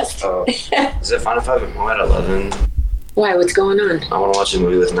podcast. Oh, is it fine if I'm home at 11? Why? What's going on? I want to watch a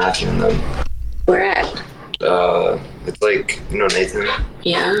movie with Matthew and them. Where at? It's like, Nathan?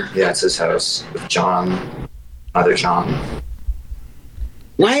 Yeah? Yeah, it's his house with John, other John.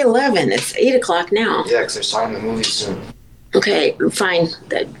 Why 11? It's 8 o'clock now. Yeah, because they're starting the movie soon. Okay, fine.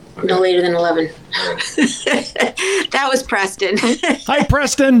 No later than 11. That was Preston. Hi,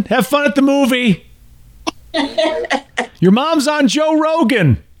 Preston. Have fun at the movie. Your mom's on Joe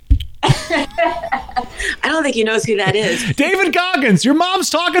Rogan. I don't think he knows who that is. David Goggins. Your mom's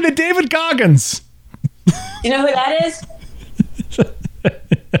talking to David Goggins. You know who that is?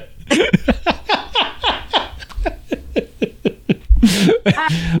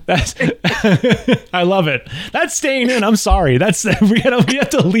 I love it. That's staying in. I'm sorry. We have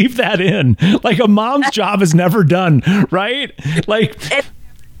to leave that in. Like, a mom's job is never done, right? Like,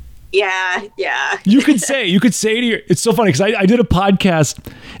 yeah. You could say to your, it's so funny because I did a podcast.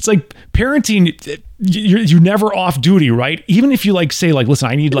 It's like parenting. You're never off duty, right? Even if you say, listen,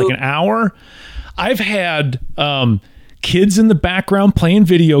 I need an hour. I've had kids in the background playing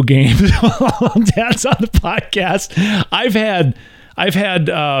video games while Dad's on the podcast. I've had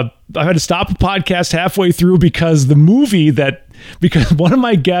to stop a podcast halfway through because one of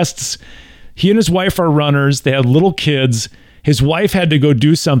my guests, he and his wife are runners. They have little kids. His wife had to go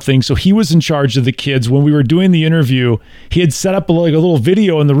do something, so he was in charge of the kids. When we were doing the interview, he had set up a little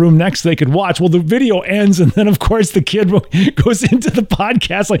video in the room next so they could watch. Well, the video ends, and then, of course, the kid goes into the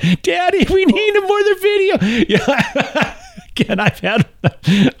podcast like, Daddy, we need more the video. Yeah. Again,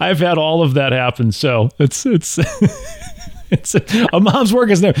 I've had all of that happen, so it's a mom's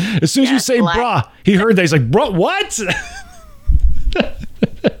work is there. As soon as you say brah, he heard that. He's like, bro, what?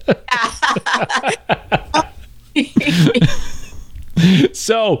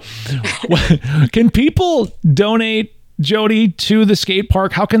 So, can people donate Jodi, to the skate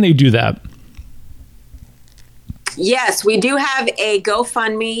park, how can they do that? Yes, we do have a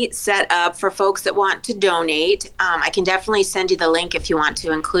GoFundMe set up for folks that want to donate. I can definitely send you the link if you want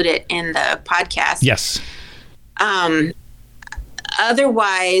to include it in the podcast. Yes.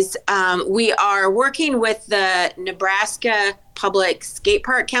 Otherwise, we are working with the Nebraska Public Skate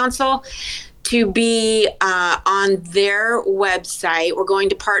Park Council to be on their website. We're going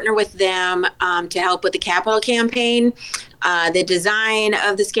to partner with them to help with the capital campaign, the design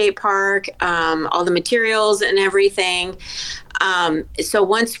of the skate park, all the materials and everything. So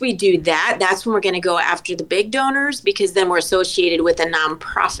once we do that, that's when we're going to go after the big donors, because then we're associated with a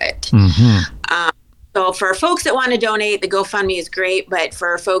nonprofit. Mm-hmm. So for folks that want to donate, the GoFundMe is great. But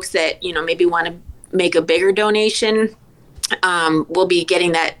for folks that, maybe want to make a bigger donation, we'll be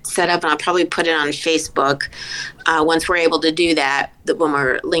getting that set up, and I'll probably put it on Facebook once we're able to do that when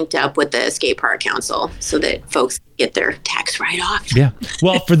we're linked up with the Skate Park Council, so that folks get their tax write-off. Yeah.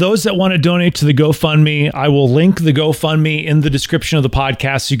 Well, for those that want to donate to the GoFundMe, I will link the GoFundMe in the description of the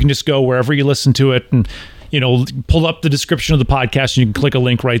podcast. So you can just go wherever you listen to it and, pull up the description of the podcast, and you can click a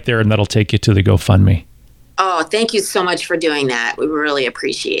link right there, and that'll take you to the GoFundMe. Oh, thank you so much for doing that. We really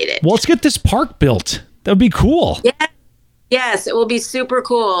appreciate it. Well, let's get this park built. That would be cool. Yeah. Yes, it will be super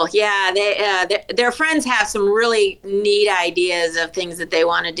cool. Yeah, their friends have some really neat ideas of things that they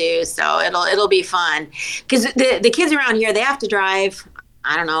want to do, so it'll be fun. Because the kids around here, they have to drive,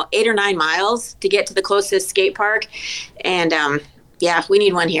 8 or 9 miles to get to the closest skate park, and we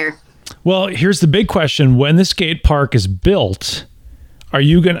need one here. Well, here's the big question: when the skate park is built, are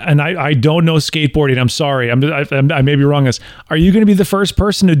you gonna? And I don't know skateboarding. I'm sorry. I may be wrong. Are you going to be the first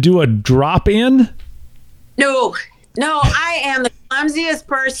person to do a drop in? No, I am the clumsiest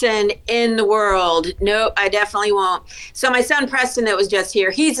person in the world. No, I definitely won't. So my son Preston, that was just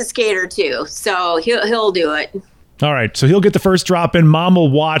here, he's a skater too, so he'll do it. All right, so he'll get the first drop in. Mom will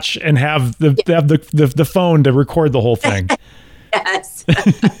watch and have the phone to record the whole thing. Yes.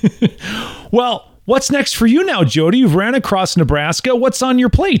 Well, what's next for you now, Jodi? You've ran across Nebraska. What's on your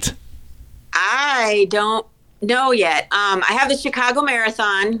plate? I don't know yet. I have the Chicago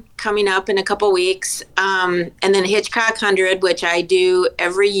Marathon coming up in a couple weeks, and then Hitchcock 100, which I do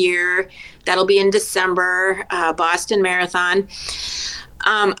every year. That'll be in December, Boston Marathon.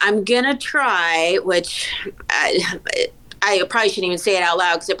 I'm going to try, which I probably shouldn't even say it out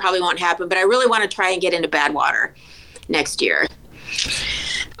loud because it probably won't happen, but I really want to try and get into Badwater next year.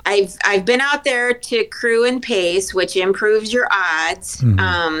 I've been out there to crew and pace, which improves your odds.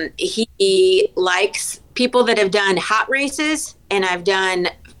 Mm-hmm. He likes people that have done hot races, and I've done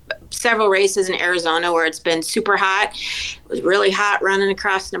several races in Arizona where it's been super hot. It was really hot running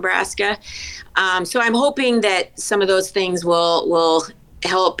across Nebraska. So I'm hoping that some of those things will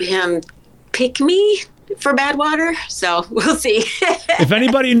help him pick me for Badwater. So we'll see. If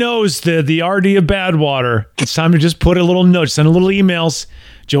anybody knows the RD of Badwater, it's time to just put a little note, send a little emails.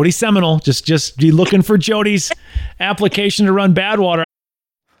 Jodi Semonell, just be looking for Jodi's application to run Badwater.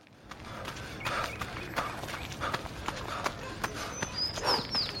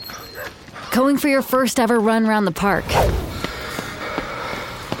 Going for your first ever run around the park.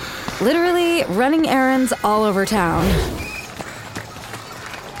 Literally running errands all over town.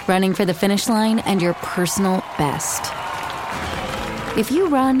 Running for the finish line and your personal best. If you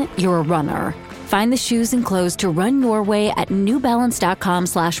run, you're a runner. Find the shoes and clothes to run your way at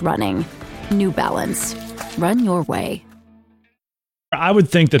newbalance.com/running. New Balance. Run your way. I would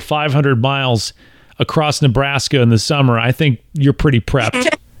think that 500 miles across Nebraska in the summer, I think you're pretty prepped.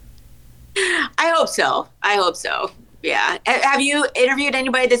 I hope so. Yeah. Have you interviewed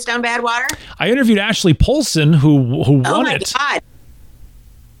anybody that's done Badwater? I interviewed Ashley Polson, who won it. Oh my God.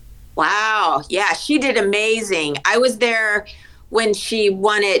 Wow. Yeah, she did amazing. I was there when she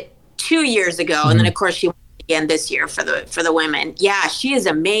won it 2 years ago, mm-hmm. and then of course she won it again this year for the women. Yeah, she is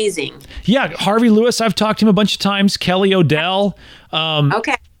amazing. Yeah, Harvey Lewis, I've talked to him a bunch of times. Kelly O'Dell.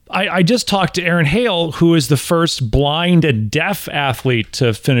 Okay. I just talked to Aaron Hale, who is the first blind and deaf athlete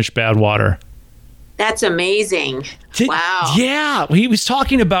to finish Badwater. That's amazing. Wow. Yeah. He was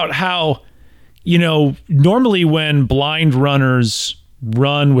talking about how, normally when blind runners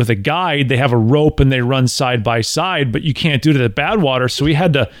run with a guide, they have a rope and they run side by side, but you can't do it at Badwater. So we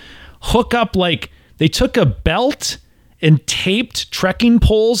had to hook up, they took a belt and taped trekking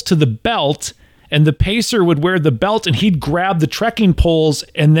poles to the belt, and the pacer would wear the belt and he'd grab the trekking poles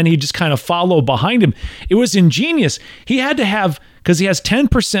and then he'd just kind of follow behind him. It was ingenious. He had to have, because he has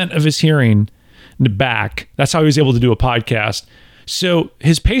 10% of his hearing back. That's how he was able to do a podcast. So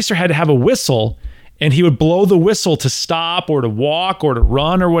his pacer had to have a whistle, and he would blow the whistle to stop or to walk or to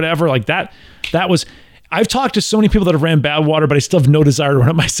run or whatever like that. I've talked to so many people that have ran Badwater, but I still have no desire to run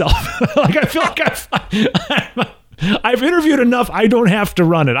it myself. Like, I feel like I've interviewed enough. I don't have to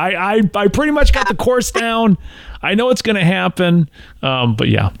run it. I pretty much got the course down. I know it's going to happen. But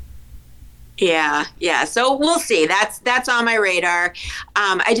yeah. Yeah. So we'll see. That's on my radar.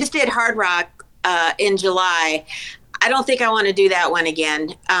 I just did Hard Rock in July. I don't think I want to do that one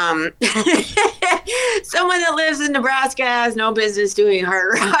again. Someone that lives in Nebraska has no business doing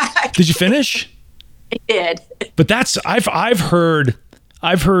Hard Rock. Did you finish? I did. But that's I've heard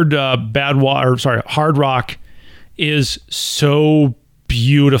Hard Rock is so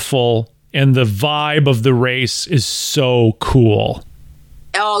beautiful, and the vibe of the race is so cool.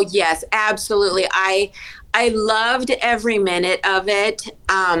 Oh yes, absolutely. I loved every minute of it.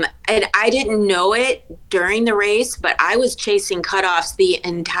 And I didn't know it during the race, but I was chasing cutoffs the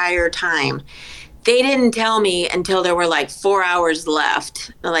entire time. They didn't tell me until there were like 4 hours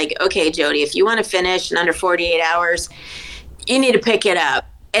left. They're like, okay, Jodi, if you want to finish in under 48 hours, you need to pick it up.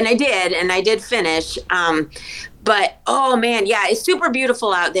 And I did finish. But, oh man, yeah, it's super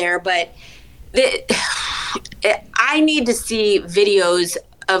beautiful out there. But I need to see videos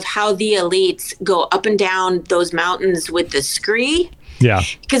of how the elites go up and down those mountains with the scree. Yeah.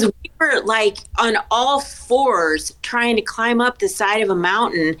 Because we were like on all fours trying to climb up the side of a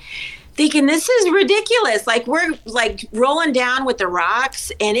mountain thinking this is ridiculous. Like we're like rolling down with the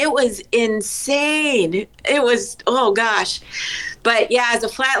rocks and it was insane. It was, oh gosh. But yeah, as a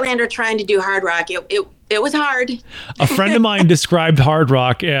flatlander trying to do Hard Rock, it was hard. A friend of mine described Hard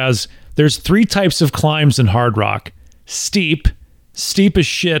Rock as there's 3 types of climbs in Hard Rock: steep as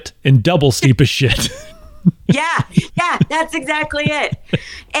shit, and double steep as shit. Yeah, that's exactly it.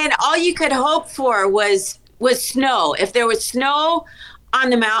 And all you could hope for was snow. If there was snow on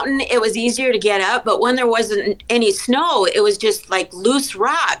the mountain, it was easier to get up. But when there wasn't any snow, it was just like loose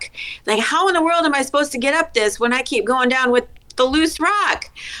rock. Like, how in the world am I supposed to get up this when I keep going down with the loose rock?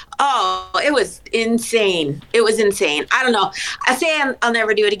 Oh, it was insane. It was insane. I don't know. I say I'll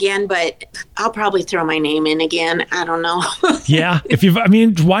never do it again, but I'll probably throw my name in again. I don't know. Yeah.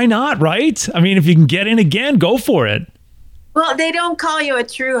 Why not, right? I mean, if you can get in again, go for it. Well, they don't call you a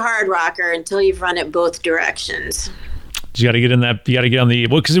true hard rocker until you've run it both directions. You got to get in that. You got to get on the,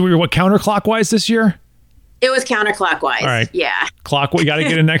 because we were counterclockwise this year? It was counterclockwise. All right. Yeah. You got to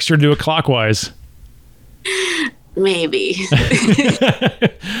get in next year to do it clockwise. Maybe.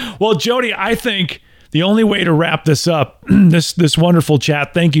 Well, Jodi, I think the only way to wrap this up, this wonderful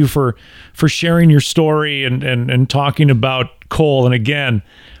chat, thank you for sharing your story and talking about Cole. And again,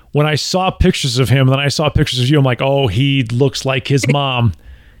 when I saw pictures of him, then I saw pictures of you, I'm like, oh, he looks like his mom.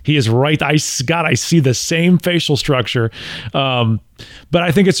 He is right. I see the same facial structure. But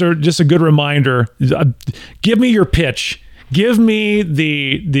I think it's just a good reminder. Give me your pitch. Give me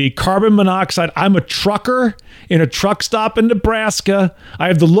the carbon monoxide. I'm a trucker in a truck stop in Nebraska. I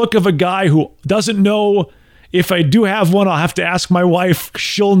have the look of a guy who doesn't know if I do have one. I'll have to ask my wife.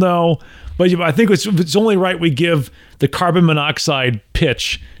 She'll know. But I think it's only right we give the carbon monoxide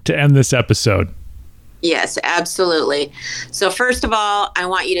pitch to end this episode. Yes, absolutely. So first of all, I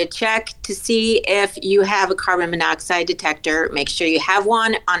want you to check to see if you have a carbon monoxide detector. Make sure you have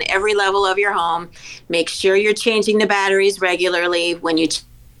one on every level of your home. Make sure you're changing the batteries regularly. When you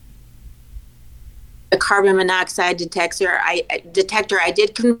a carbon monoxide detector, I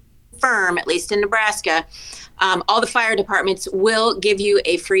did confirm, at least in Nebraska, all the fire departments will give you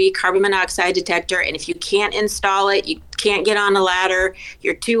a free carbon monoxide detector. And if you can't install it, you can't get on a ladder,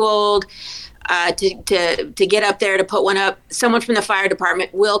 you're too old to get up there to put one up, someone from the fire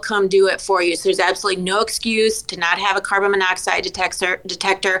department will come do it for you. So there's absolutely no excuse to not have a carbon monoxide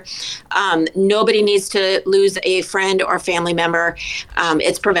detector. Nobody needs to lose a friend or family member.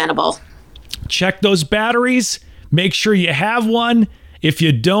 It's preventable. Check those batteries. Make sure you have one. If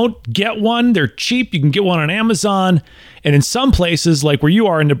you don't get one, they're cheap. You can get one on Amazon. And in some places, like where you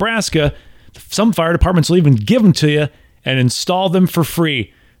are in Nebraska, some fire departments will even give them to you and install them for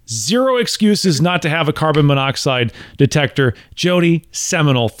free. Zero excuses not to have a carbon monoxide detector. Jodi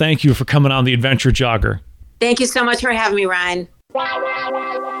Semonell, thank you for coming on the Adventure Jogger. Thank you so much for having me, Ryan.